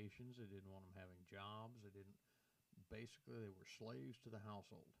educations. They didn't want them having jobs. Basically, they were slaves to the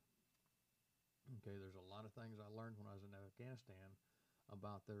household. Okay, there's a lot of things I learned when I was in Afghanistan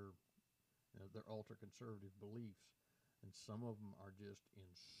about their ultra-conservative beliefs, and some of them are just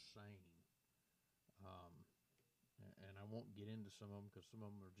insane. And I won't get into some of them because some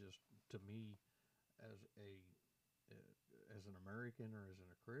of them are just, to me, as an American or as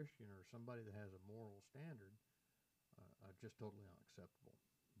a Christian or somebody that has a moral standard, just totally unacceptable.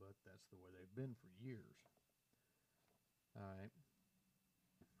 But that's the way they've been for years. All right.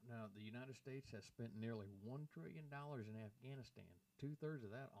 Now, the United States has spent nearly $1 trillion in Afghanistan, 2/3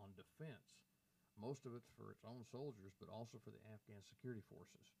 of that on defense. Most of it's for its own soldiers, but also for the Afghan security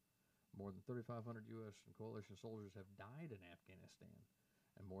forces. More than 3,500 U.S. and coalition soldiers have died in Afghanistan,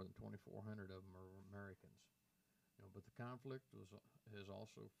 and more than 2,400 of them are Americans. But the conflict has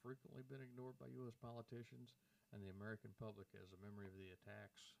also frequently been ignored by U.S. politicians and the American public as a memory of the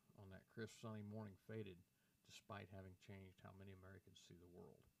attacks on that crisp sunny morning faded, despite having changed how many Americans see the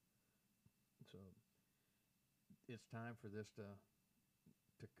world. So it's time for this to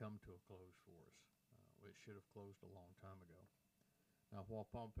come to a close for us. It should have closed a long time ago. Now, while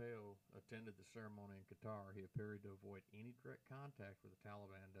Pompeo attended the ceremony in Qatar, he appeared to avoid any direct contact with the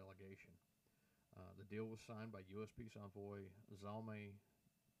Taliban delegation. The deal was signed by U.S. Peace Envoy Zalmay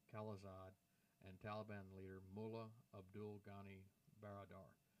Khalilzad and Taliban leader Mullah Abdul Ghani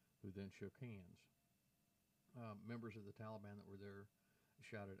Baradar, who then shook hands. Members of the Taliban that were there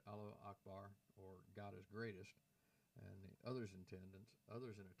shouted "Allah Akbar," or "God is greatest," and the others in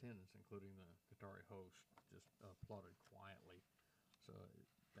attendance, including the Qatari host, just applauded quietly. So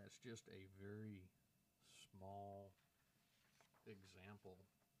that's just a very small example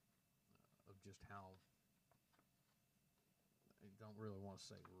of just how, I don't really want to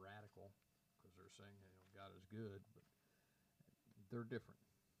say radical, because they're saying, God is good, but they're different.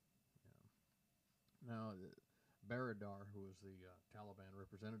 Now, Baradar, who was the Taliban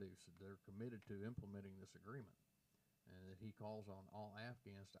representative, said they're committed to implementing this agreement, and that he calls on all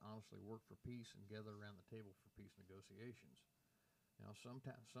Afghans to honestly work for peace and gather around the table for peace negotiations. Now, some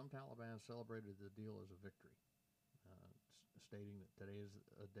Taliban celebrated the deal as a victory, stating that today is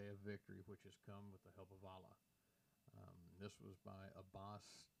a day of victory which has come with the help of Allah. This was by Abbas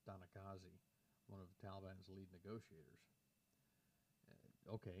Danakazi, one of the Taliban's lead negotiators.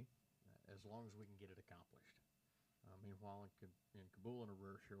 Okay, as long as we can get it accomplished. Meanwhile, in Kabul, in a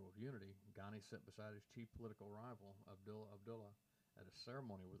rare show of unity, Ghani sat beside his chief political rival, Abdullah, at a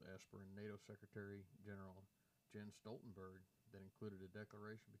ceremony with Esper and NATO Secretary General Jens Stoltenberg that included a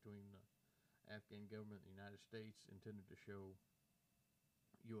declaration between the Afghan government and the United States intended to show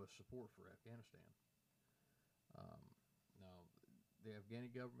U.S. support for Afghanistan. Now, the Afghani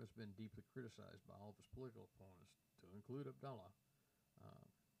government has been deeply criticized by all of its political opponents, to include Abdullah.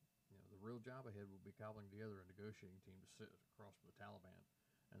 The real job ahead will be cobbling together a negotiating team to sit across from the Taliban,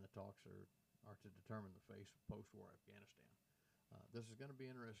 and the talks are to determine the face of post-war Afghanistan. This is going to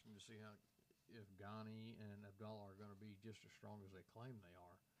be interesting to see if Ghani and Abdullah are going to be just as strong as they claim they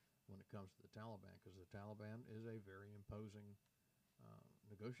are when it comes to the Taliban, because the Taliban is a very imposing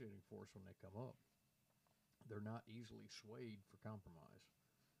negotiating force when they come up. They're not easily swayed for compromise.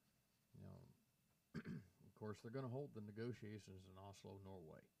 You know, of course, they're going to hold the negotiations in Oslo,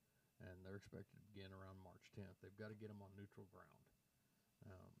 Norway, and they're expected to begin around March 10th. They've got to get them on neutral ground.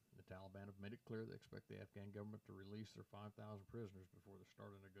 The Taliban have made it clear they expect the Afghan government to release their 5,000 prisoners before the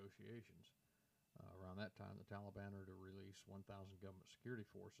start of negotiations. Around that time, the Taliban are to release 1,000 government security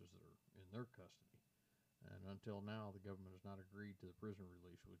forces that are in their custody. And until now, the government has not agreed to the prisoner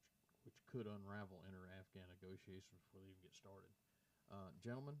release, which could unravel inter-Afghan negotiations before they even get started.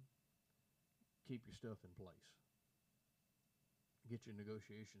 Gentlemen, keep your stuff in place. Get your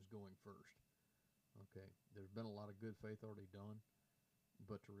negotiations going first. Okay, there's been a lot of good faith already done,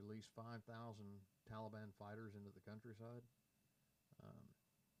 but to release 5,000 Taliban fighters into the countryside,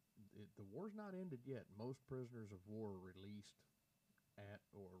 the war's not ended yet. Most prisoners of war are released at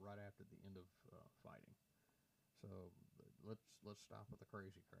or right after the end of fighting. So let's stop with the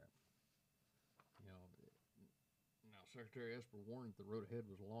crazy crap. You know, now Secretary Esper warned the road ahead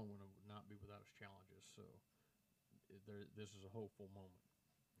was a long one and would not be without its challenges. So this is a hopeful moment.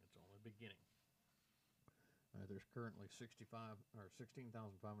 It's only the beginning. There's currently 16,500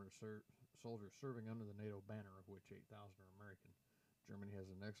 soldiers serving under the NATO banner, of which 8,000 are American. Germany has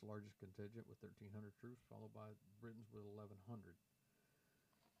the next largest contingent with 1,300 troops, followed by Britain's with 1,100.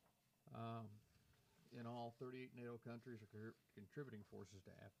 In all, 38 NATO countries are contributing forces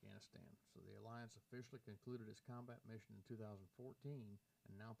to Afghanistan. So the alliance officially concluded its combat mission in 2014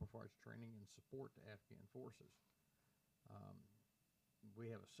 and now provides training and support to Afghan forces. We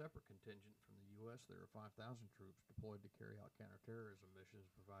have a separate contingent from the U.S. There are 5,000 troops deployed to carry out counterterrorism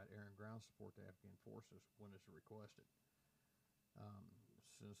missions and provide air and ground support to Afghan forces when it's requested.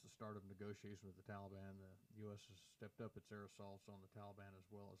 Since the start of negotiations with the Taliban, the U.S. has stepped up its air assaults on the Taliban as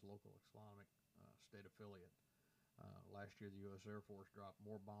well as local Islamic State affiliate. Last year, the U.S. Air Force dropped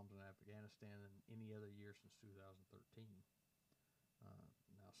more bombs in Afghanistan than any other year since 2013.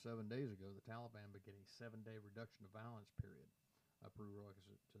 Now, 7 days ago, the Taliban began a 7-day reduction of violence period, a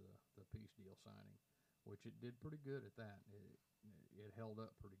prerequisite to the peace deal signing, which it did pretty good at that. It held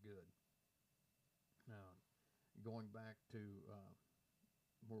up pretty good. Now, going back to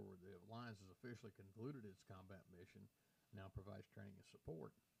where the alliance has officially concluded its combat mission, now provides training and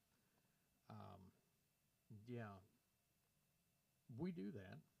support. Yeah, we do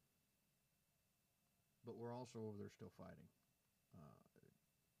that, but we're also over there still fighting.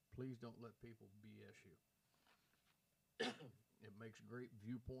 Please don't let people BS you. It makes great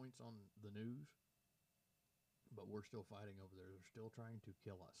viewpoints on the news, but we're still fighting over there. They're still trying to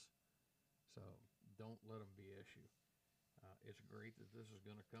kill us. So don't let them BS you. It's great that this is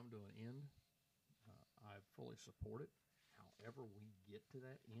going to come to an end. I fully support it. However we get to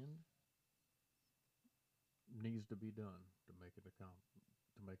that end needs to be done to make it to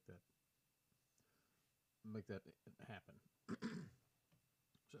make that happen.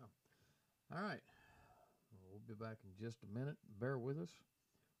 So, all right. We'll be back in just a minute. Bear with us.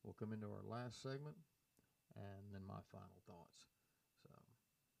 We'll come into our last segment and then my final thoughts. So,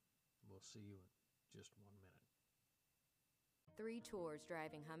 we'll see you in just 1 minute. 3 tours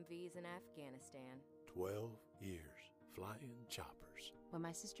driving Humvees in Afghanistan. 12 years flying choppers. When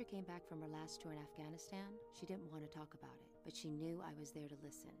my sister came back from her last tour in Afghanistan, she didn't want to talk about it, but she knew I was there to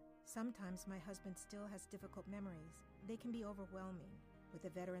listen. Sometimes my husband still has difficult memories. They can be overwhelming. With the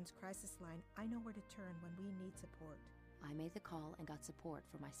Veterans Crisis Line, I know where to turn when we need support. I made the call and got support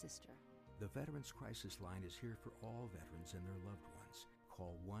for my sister. The Veterans Crisis Line is here for all veterans and their loved ones.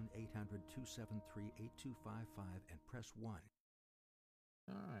 Call 1-800-273-8255 and press 1.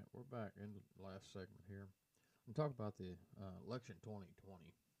 All right, we're back in the last segment here. We'll talk about the election 2020.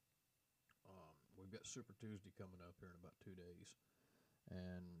 We've got Super Tuesday coming up here in about 2 days.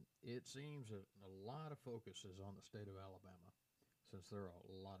 And it seems that a lot of focus is on the state of Alabama, since there are a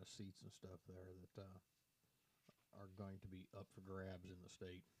lot of seats and stuff there that are going to be up for grabs in the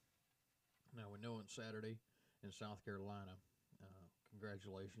state. Now, we know on Saturday in South Carolina,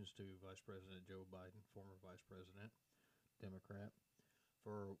 congratulations to Vice President Joe Biden, former Vice President, Democrat,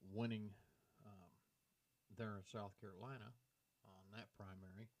 for winning there in South Carolina on that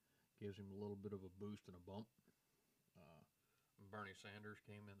primary. Gives him a little bit of a boost and a bump. Bernie Sanders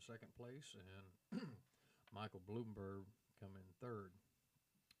came in second place, and Michael Bloomberg come in third.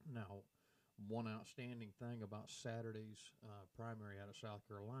 Now, one outstanding thing about Saturday's primary out of South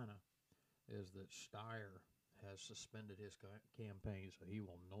Carolina is that Steyer has suspended his campaign, so he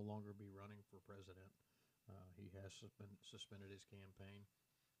will no longer be running for president. He has suspended his campaign.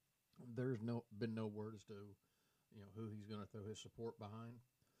 There's been no word as to who he's going to throw his support behind,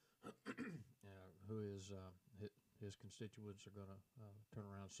 who his constituents are going to turn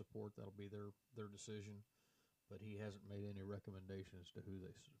around and support. That'll be their decision, but he hasn't made any recommendations to who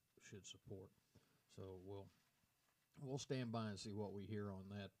they should support. So we'll stand by and see what we hear on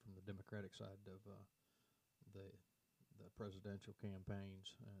that from the Democratic side of the presidential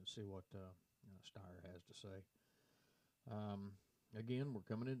campaigns and see what Steyer has to say. Again, we're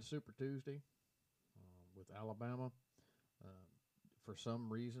coming into Super Tuesday with Alabama. For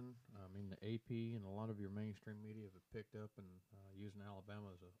some reason, the AP and a lot of your mainstream media have picked up and using Alabama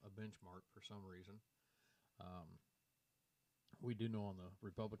as a benchmark for some reason. We do know on the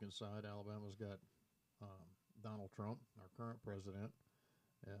Republican side, Alabama's got Donald Trump, our current president.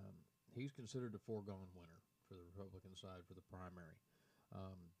 He's considered a foregone winner for the Republican side for the primary.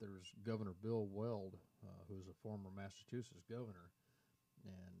 There's Governor Bill Weld, who's a former Massachusetts governor,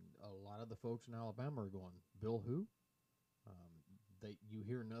 and a lot of the folks in Alabama are going, Bill who? You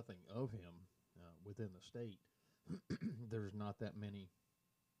hear nothing of him within the state. There's not that many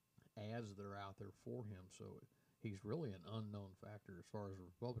ads that are out there for him, so he's really an unknown factor as far as the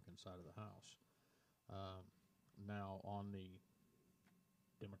Republican side of the House. Now, on the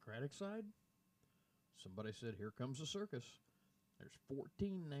Democratic side, somebody said, here comes the circus. There's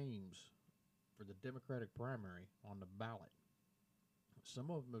 14 names for the Democratic primary on the ballot.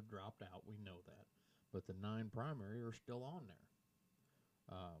 Some of them have dropped out, we know that, but the 9 primary are still on there.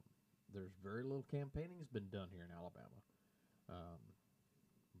 There's very little campaigning has been done here in Alabama.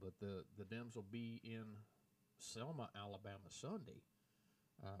 But the Dems will be in Selma, Alabama Sunday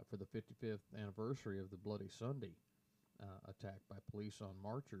for the 55th anniversary of the Bloody Sunday attack by police on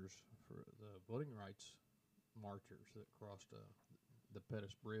marchers for the voting rights marchers that crossed the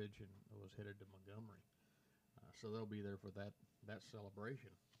Pettus Bridge and was headed to Montgomery. So they'll be there for that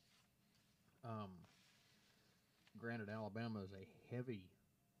celebration. Granted, Alabama is a heavy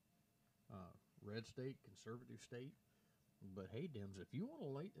red state, conservative state, but hey, Dems, if you want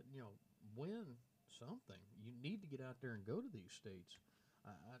to win something, you need to get out there and go to these states.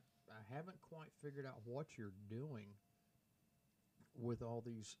 I haven't quite figured out what you're doing with all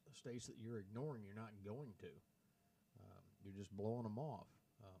these states that you're ignoring. You're not going to. You're just blowing them off.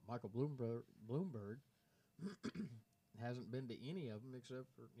 Michael Bloomberg hasn't been to any of them except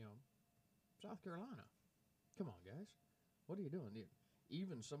for South Carolina. Come on, guys, what are you doing?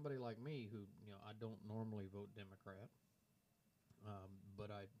 Even somebody like me, who I don't normally vote Democrat,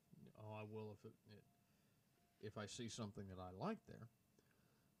 but I will if I see something that I like there.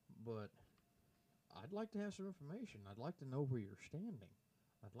 But I'd like to have some information. I'd like to know where you're standing.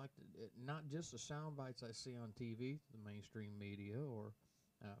 I'd like to not just the sound bites I see on TV, the mainstream media, or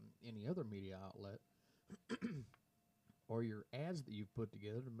any other media outlet, or your ads that you've put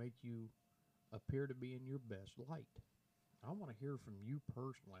together to make you appear to be in your best light. I want to hear from you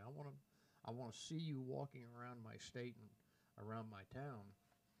personally. I want to see you walking around my state and around my town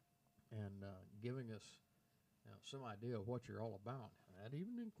and giving us some idea of what you're all about. That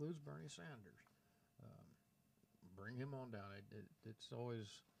even includes Bernie Sanders. Bring him on down. It's always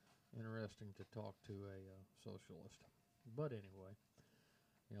interesting to talk to a socialist. But anyway,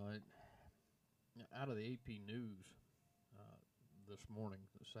 out of the AP News this morning,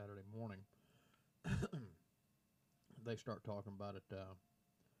 Saturday morning, they start talking about it.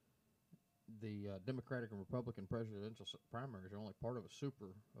 The Democratic and Republican presidential primaries are only part of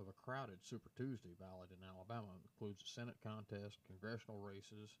a crowded Super Tuesday ballot in Alabama. It includes a Senate contest, congressional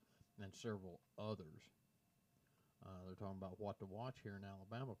races, and several others. They're talking about what to watch here in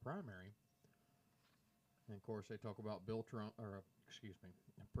Alabama primary. And of course, they talk about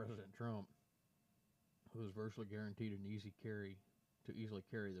President Trump, who is virtually guaranteed an easily carry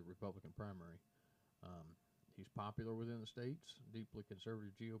the Republican primary. He's popular within the states, deeply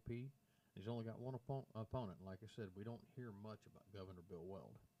conservative GOP. He's only got one opponent. Like I said, we don't hear much about Governor Bill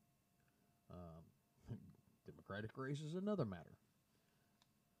Weld. Democratic race is another matter.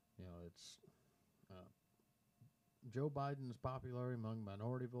 It's Joe Biden's popularity among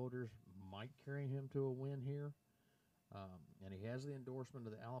minority voters might carry him to a win here, and he has the endorsement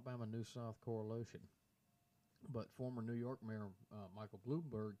of the Alabama New South Coalition. But former New York Mayor Michael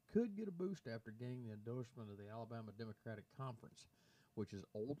Bloomberg could get a boost after gaining the endorsement of the Alabama Democratic Conference, which is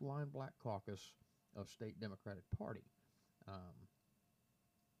old line black caucus of state Democratic Party.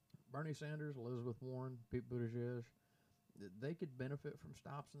 Bernie Sanders, Elizabeth Warren, Pete Buttigieg, they could benefit from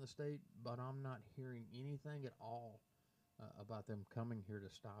stops in the state, but I'm not hearing anything at all about them coming here to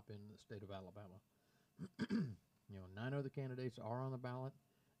stop in the state of Alabama. 9 other candidates are on the ballot,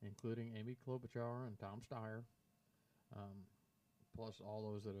 including Amy Klobuchar and Tom Steyer, plus all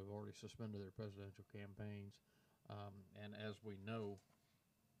those that have already suspended their presidential campaigns. And as we know,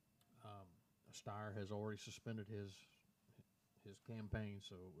 Steyer has already suspended his campaign,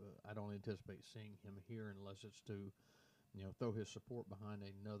 so I don't anticipate seeing him here unless it's to, throw his support behind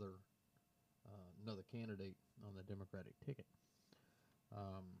another candidate on the Democratic ticket.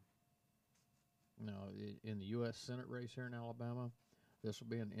 Now, in the U.S. Senate race here in Alabama, this will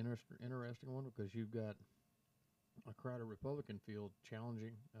be an interesting one because you've got a crowded Republican field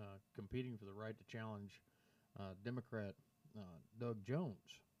competing for the right to challenge Democrat Doug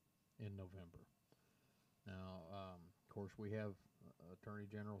Jones in November. Now, of course, we have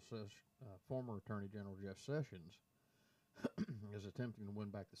former Attorney General Jeff Sessions is attempting to win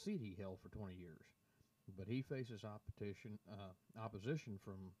back the seat he held for 20 years. But he faces opposition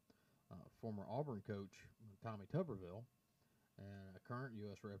from former Auburn coach Tommy Tuberville and a current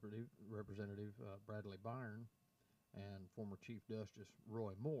U.S. Representative Bradley Byrne and former Chief Justice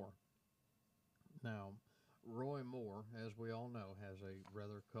Roy Moore. Now, Roy Moore, as we all know, has a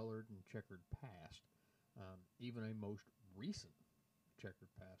rather colored and checkered past, even a most recent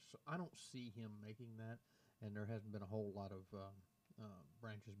checkered past. So I don't see him making that, and there hasn't been a whole lot of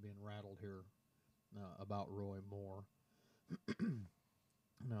branches being rattled here about Roy Moore.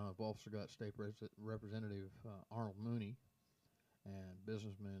 Now, I've also got State Representative Arnold Mooney and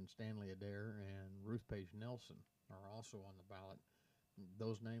businessmen Stanley Adair and Ruth Page Nelson are also on the ballot.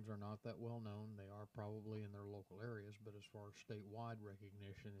 Those names are not that well known. They are probably in their local areas, but as far as statewide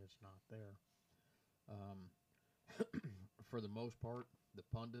recognition, it's not there. For the most part, the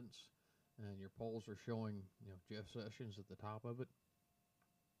pundits and your polls are showing, Jeff Sessions at the top of it,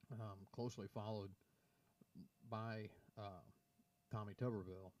 closely followed by Tommy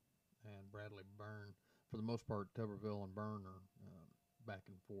Tuberville and Bradley Byrne. For the most part, Tuberville and Byrne are back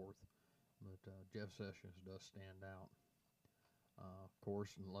and forth, but Jeff Sessions does stand out. Of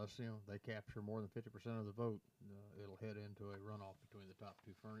course, unless they capture more than 50% of the vote, it'll head into a runoff between the top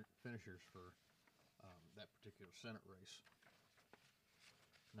two finishers for that particular Senate race.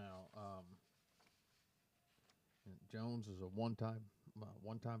 Now, Jones is a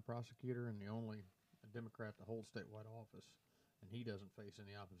one-time prosecutor and the only Democrat to hold statewide office, and he doesn't face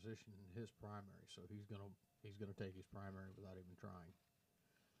any opposition in his primary, so he's gonna take his primary without even trying.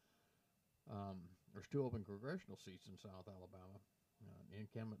 There's 2 open congressional seats in South Alabama. The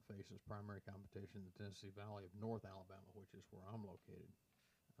incumbent faces primary competition in the Tennessee Valley of North Alabama, which is where I'm located.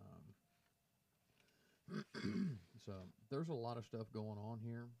 So there's a lot of stuff going on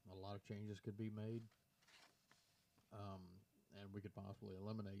here. A lot of changes could be made, and we could possibly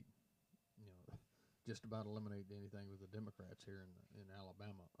eliminate, just about eliminate anything with the Democrats here in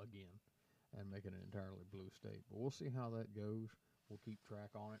Alabama again, and make it an entirely blue state. But we'll see how that goes. We'll keep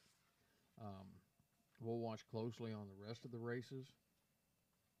track on it. We'll watch closely on the rest of the races.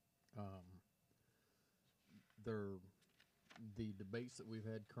 The debates that we've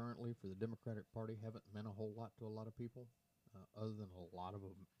had currently for the Democratic Party haven't meant a whole lot to a lot of people, other than a lot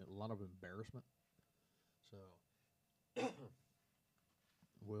of embarrassment. So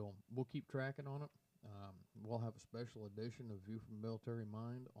we'll keep tracking on it. We'll have a special edition of View from Military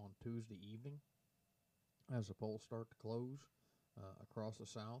Mind on Tuesday evening as the polls start to close across the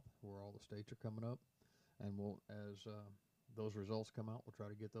South, where all the states are coming up, and as those results come out, we'll try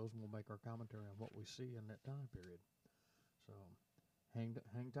to get those, and we'll make our commentary on what we see in that time period. So hang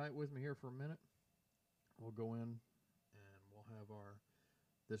tight with me here for a minute. We'll go in and we'll have our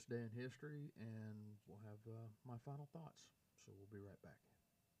This Day in History, and we'll have my final thoughts. So we'll be right back.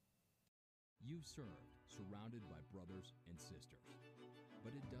 You've served, surrounded by brothers and sisters.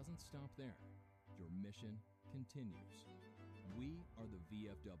 But it doesn't stop there. Your mission continues. We are the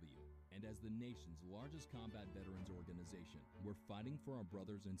VFW, and as the nation's largest combat veterans organization, we're fighting for our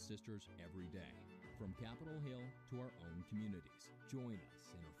brothers and sisters every day. From Capitol Hill to our own communities. Join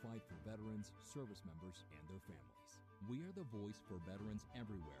us in our fight for veterans, service members, and their families. We are the voice for veterans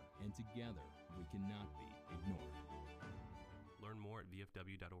everywhere, and together we cannot be ignored. Learn more at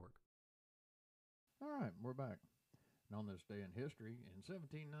VFW.org. All right, we're back. And on this day in history, in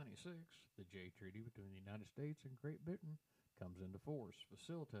 1796, the Jay Treaty between the United States and Great Britain comes into force,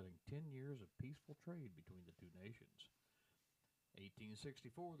 facilitating 10 years of peaceful trade between the two nations.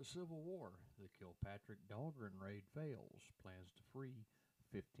 1864, the Civil War. The Kilpatrick Dahlgren raid fails. Plans to free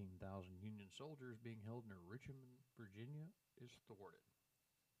 15,000 Union soldiers being held near Richmond, Virginia, is thwarted.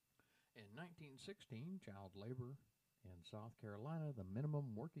 In 1916, child labor In South Carolina, the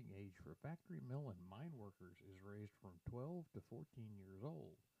minimum working age for factory, mill, and mine workers is raised from 12 to 14 years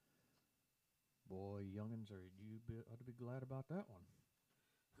old. Boy, youngins, ought to be glad about that one.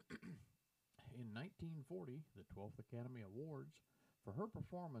 In 1940, the 12th Academy Awards, for her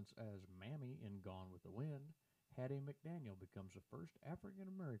performance as Mammy in Gone with the Wind, Hattie McDaniel becomes the first African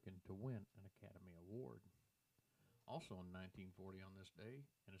American to win an Academy Award. Also in 1940 on this day,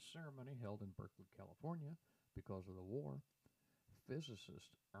 in a ceremony held in Berkeley, California, because of the war,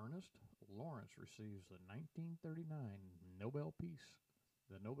 physicist Ernest Lawrence receives the 1939 Nobel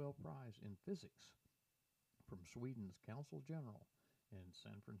Prize in Physics from Sweden's Consul General in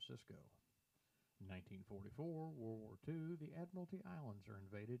San Francisco. In 1944, World War II, the Admiralty Islands are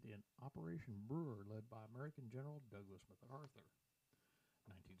invaded in Operation Brewer, led by American General Douglas MacArthur.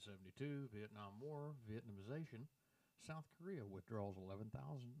 1972, Vietnam War, Vietnamization. South Korea withdraws 11,000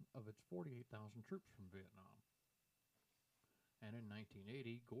 of its 48,000 troops from Vietnam. And in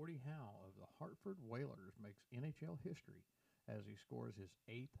 1980, Gordie Howe of the Hartford Whalers makes NHL history as he scores his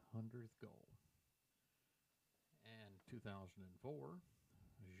 800th goal. And 2004,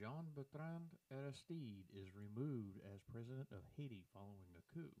 Jean-Bertrand Aristide is removed as president of Haiti following a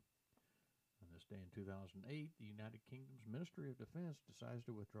coup. On this day in 2008, the United Kingdom's Ministry of Defense decides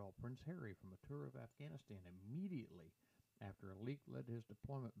to withdraw Prince Harry from a tour of Afghanistan immediately after a leak led to his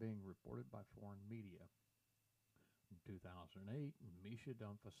deployment being reported by foreign media. In 2008, Misha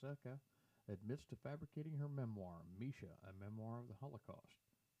Donfoseka admits to fabricating her memoir, Misha, a memoir of the Holocaust,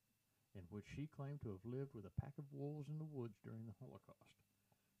 in which she claimed to have lived with a pack of wolves in the woods during the Holocaust.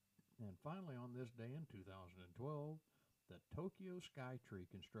 And finally, on this day in 2012, the Tokyo Skytree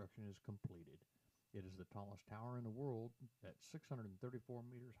construction is completed. It is the tallest tower in the world at 634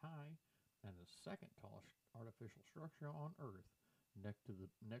 meters high and the second tallest artificial structure on Earth next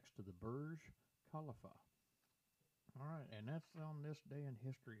to the Burj Khalifa. All right, and that's on this day in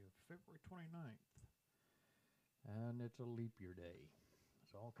history of February 29th. And it's a leap year day.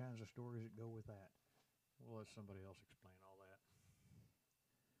 There's all kinds of stories that go with that. We'll let somebody else explain all that.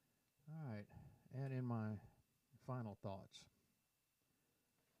 All right, and in my final thoughts,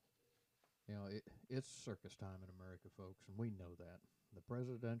 it's circus time in America, folks, and we know that. The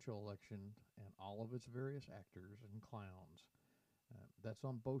presidential election and all of its various actors and clowns, that's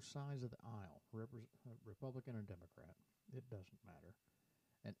on both sides of the aisle, Republican or Democrat. It doesn't matter.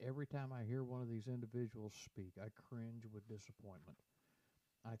 And every time I hear one of these individuals speak, I cringe with disappointment.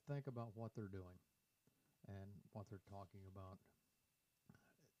 I think about what they're doing and what they're talking about.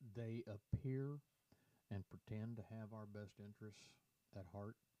 They appear and pretend to have our best interests at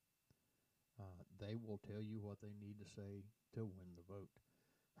heart. They will tell you what they need to say to win the vote.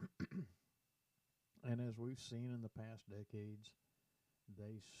 And as we've seen in the past decades,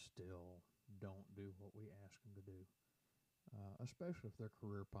 they still don't do what we ask them to do, especially if they're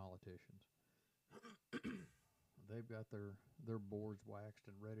career politicians. They've got their boards waxed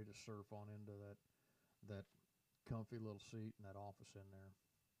and ready to surf on into that comfy little seat in that office in there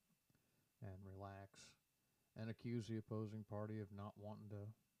and relax and accuse the opposing party of not wanting to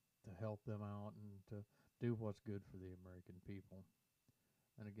help them out and to do what's good for the American people.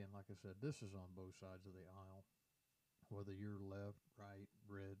 And again, like I said, this is on both sides of the aisle. Whether you're left, right,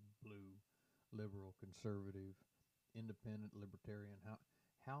 red, blue, liberal, conservative, independent, libertarian,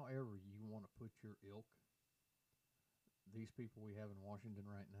 however you want to put your ilk, these people we have in Washington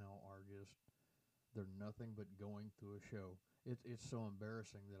right now are just, they're nothing but going through a show. It's so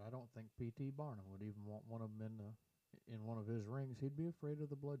embarrassing that I don't think P.T. Barnum would even want one of them in one of his rings. He'd be afraid of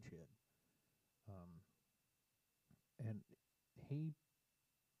the bloodshed. And he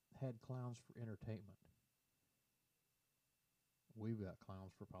had clowns for entertainment. We've got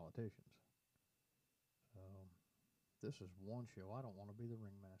clowns for politicians. So this is one show I don't want to be the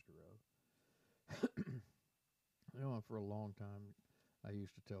ringmaster of. For a long time, I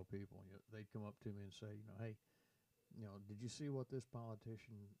used to tell people, they'd come up to me and say, hey, did you see what this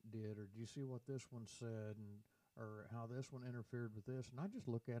politician did, or did you see what this one said, or how this one interfered with this? And I just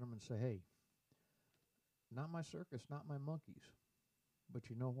look at them and say, hey, not my circus, not my monkeys. But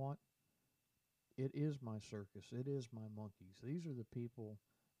you know what? It is my circus. It is my monkeys. These are the people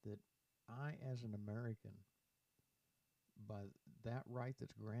that I, as an American, by that right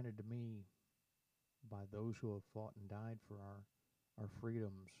that's granted to me by those who have fought and died for our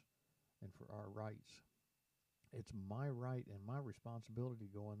freedoms and for our rights, it's my right and my responsibility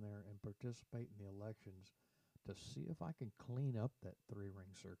to go in there and participate in the elections to see if I can clean up that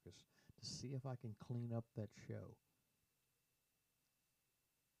three-ring circus, to see if I can clean up that show.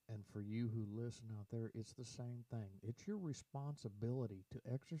 And for you who listen out there, it's the same thing. It's your responsibility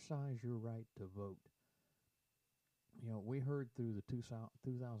to exercise your right to vote. We heard through the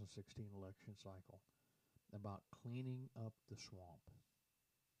 2016 election cycle about cleaning up the swamp.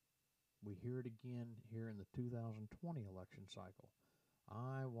 We hear it again here in the 2020 election cycle.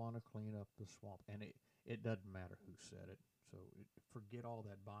 I want to clean up the swamp. And it doesn't matter who said it. So forget all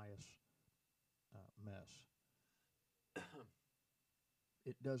that bias mess.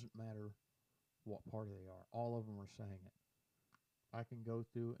 It doesn't matter what party they are. All of them are saying it. I can go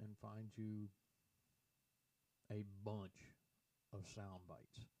through and find you a bunch of sound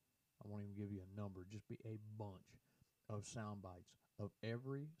bites. I won't even give you a number, just be a bunch of sound bites of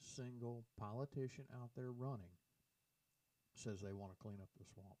every single politician out there running says they want to clean up the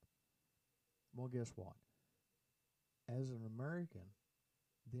swamp. Well, guess what? As an American,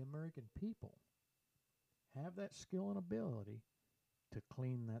 the American people have that skill and ability to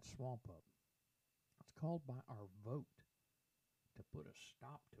clean that swamp up. It's called by our vote to put a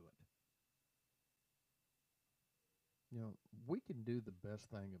stop to it. We can do the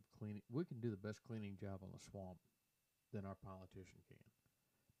best thing of cleaning. We can do the best cleaning job on the swamp than our politician can.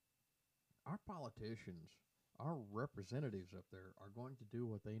 Our politicians, our representatives up there, are going to do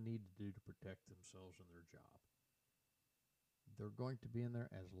what they need to do to protect themselves and their job. They're going to be in there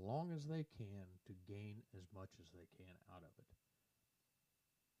as long as they can to gain as much as they can out of it.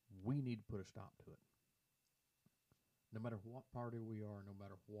 We need to put a stop to it. No matter what party we are, no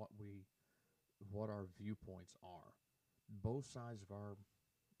matter what our viewpoints are, both sides of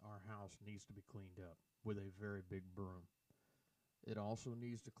our house needs to be cleaned up with a very big broom. It also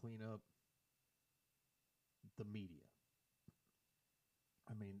needs to clean up the media.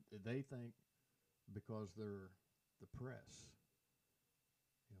 I mean, they think because they're the press,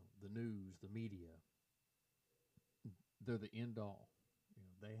 the news, the media, they're the end all.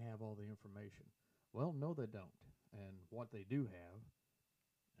 They have all the information. Well, no, they don't. And what they do have,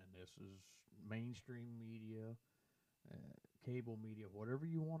 and this is mainstream media, cable media, whatever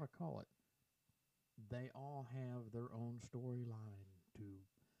you want to call it, they all have their own storyline to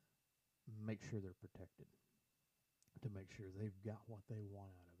make sure they're protected, to make sure they've got what they want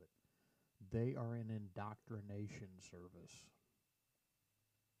out of it. They are an indoctrination service.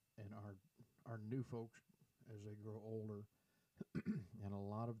 And our new folks, as they grow older, and a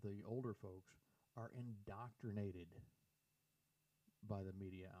lot of the older folks are indoctrinated by the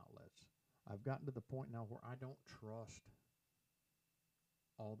media outlets. I've gotten to the point now where I don't trust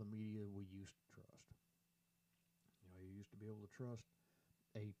all the media we used to trust. You used to be able to trust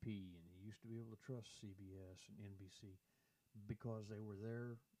AP, and you used to be able to trust CBS and NBC because they were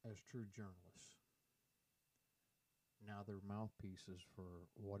there as true journalists. Now they're mouthpieces for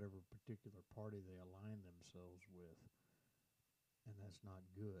whatever particular party they align themselves with, and that's not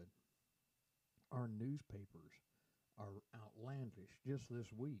good. Our newspapers are outlandish. Just this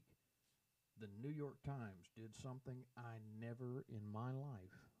week, the New York Times did something I never in my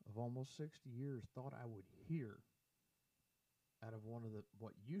life of almost 60 years thought I would hear out of one of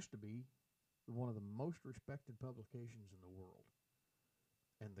what used to be one of the most respected publications in the world.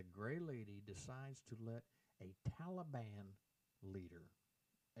 And the Gray Lady decides to let a Taliban leader,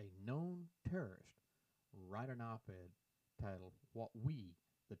 a known terrorist, write an op-ed titled, "What We,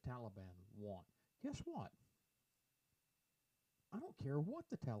 the Taliban, Want." Guess what? I don't care what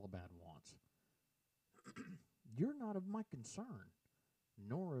the Taliban wants. You're not of my concern,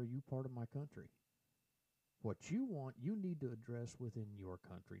 nor are you part of my country. What you want, you need to address within your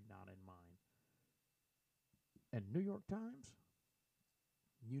country, not in mine. And New York Times,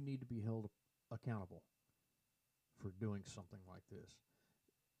 you need to be held accountable for doing something like this.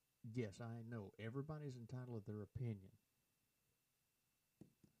 Yes, I know everybody's entitled to their opinion,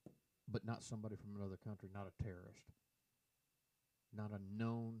 but not somebody from another country, not a terrorist, not a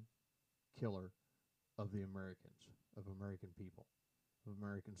known killer of the Americans, of American people, of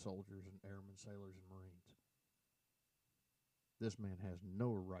American soldiers and airmen, sailors, and Marines. This man has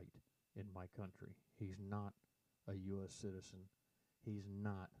no right in my country. He's not a U.S. citizen. He's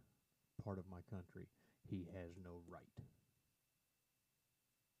not part of my country. He has no right.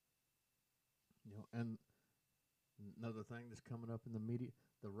 And another thing that's coming up in the media,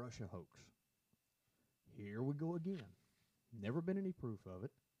 the Russia hoax. Here we go again. Never been any proof of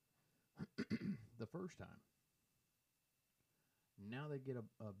it. The first time. Now they get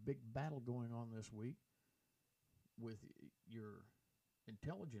a big battle going on this week with your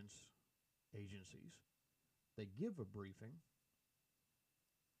intelligence agencies. They give a briefing.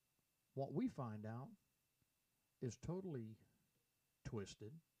 What we find out is totally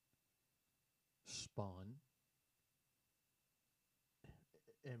twisted, spun,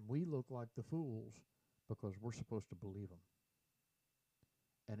 and we look like the fools because we're supposed to believe them.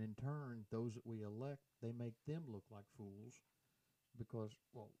 And in turn, those that we elect, they make them look like fools because,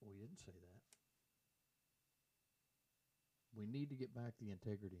 well, we didn't say that. We need to get back the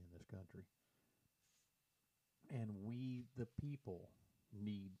integrity in this country. And we, the people,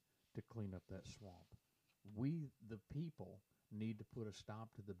 need to clean up that swamp. We, the people, need to put a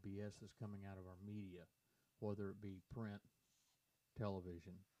stop to the BS that's coming out of our media, whether it be print,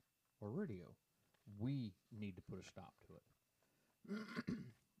 television, or radio. We need to put a stop to it.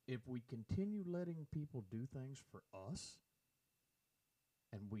 If we continue letting people do things for us,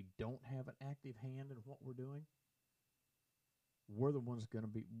 and we don't have an active hand in what we're doing, we're going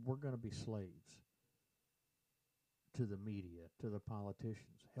to be slaves to the media, to the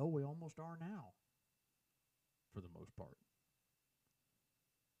politicians. Hell, we almost are now, for the most part.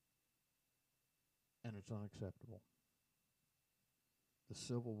 And it's unacceptable. The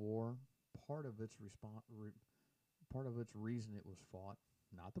Civil War, part of its reason it was fought,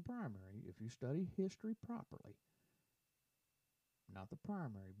 not the primary, if you study history properly, not the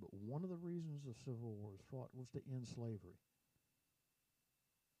primary, but one of the reasons the Civil War was fought was to end slavery.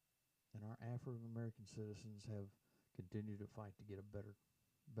 And our African American citizens have continued to fight to get a better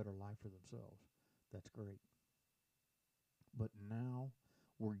life for themselves. That's great. But now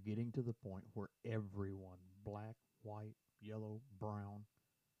we're getting to the point where everyone, black, white, yellow, brown,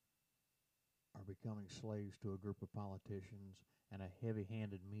 are becoming slaves to a group of politicians and a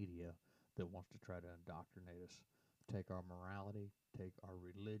heavy-handed media that wants to try to indoctrinate us, take our morality, take our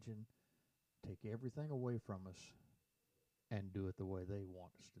religion, take everything away from us, and do it the way they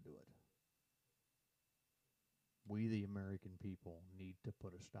want us to do it. We, the American people, need to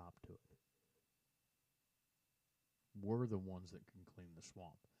put a stop to it. We're the ones that can clean the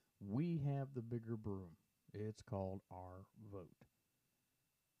swamp. We have the bigger broom. It's called our vote.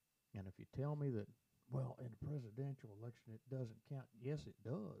 And if you tell me that, well, in a presidential election it doesn't count, yes, it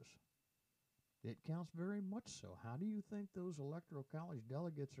does. It counts very much so. How do you think those electoral college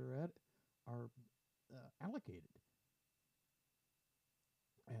delegates are allocated?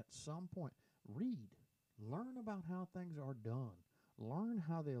 At some point, read. Learn about how things are done. Learn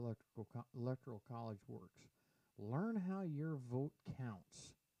how the electoral college works. Learn how your vote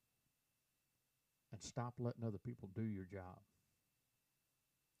counts. And stop letting other people do your job.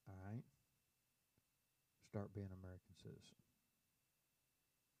 All right? Start being an American citizen.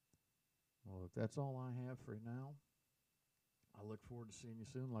 Well, if that's all I have for now, I look forward to seeing you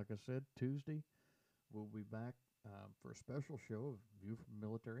soon. Like I said, Tuesday, we'll be back for a special show of View from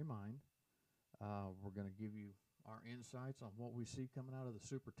Military Mind. We're going to give you our insights on what we see coming out of the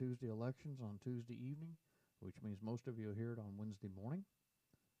Super Tuesday elections on Tuesday evening, which means most of you will hear it on Wednesday morning.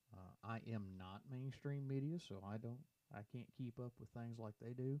 I am not mainstream media, so I can't keep up with things like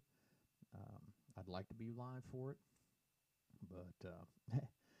they do. I'd like to be live for it, but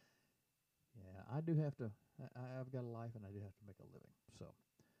yeah, I've got a life and I do have to make a living. So,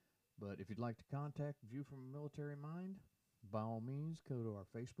 but if you'd like to contact View from a Military Mind, by all means, go to our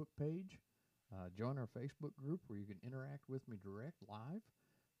Facebook page. Join our Facebook group where you can interact with me direct, live.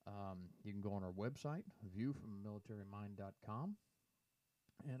 You can go on our website, viewfrommilitarymind.com.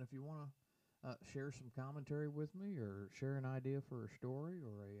 And if you want to share some commentary with me or share an idea for a story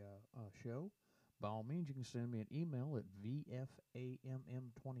or a show, by all means, you can send me an email at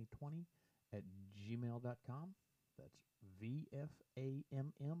vfamm2020@gmail.com. That's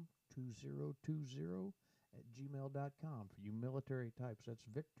vfamm2020@gmail.com. For you military types, that's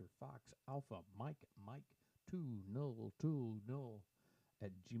Victor, Fox, Alpha, Mike,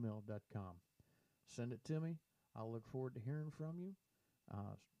 2020@gmail.com. Send it to me. I'll look forward to hearing from you.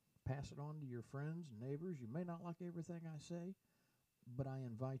 Pass it on to your friends and neighbors. You may not like everything I say, but I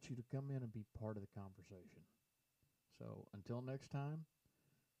invite you to come in and be part of the conversation. So until next time,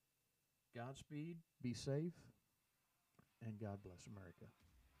 Godspeed, be safe, and God bless America.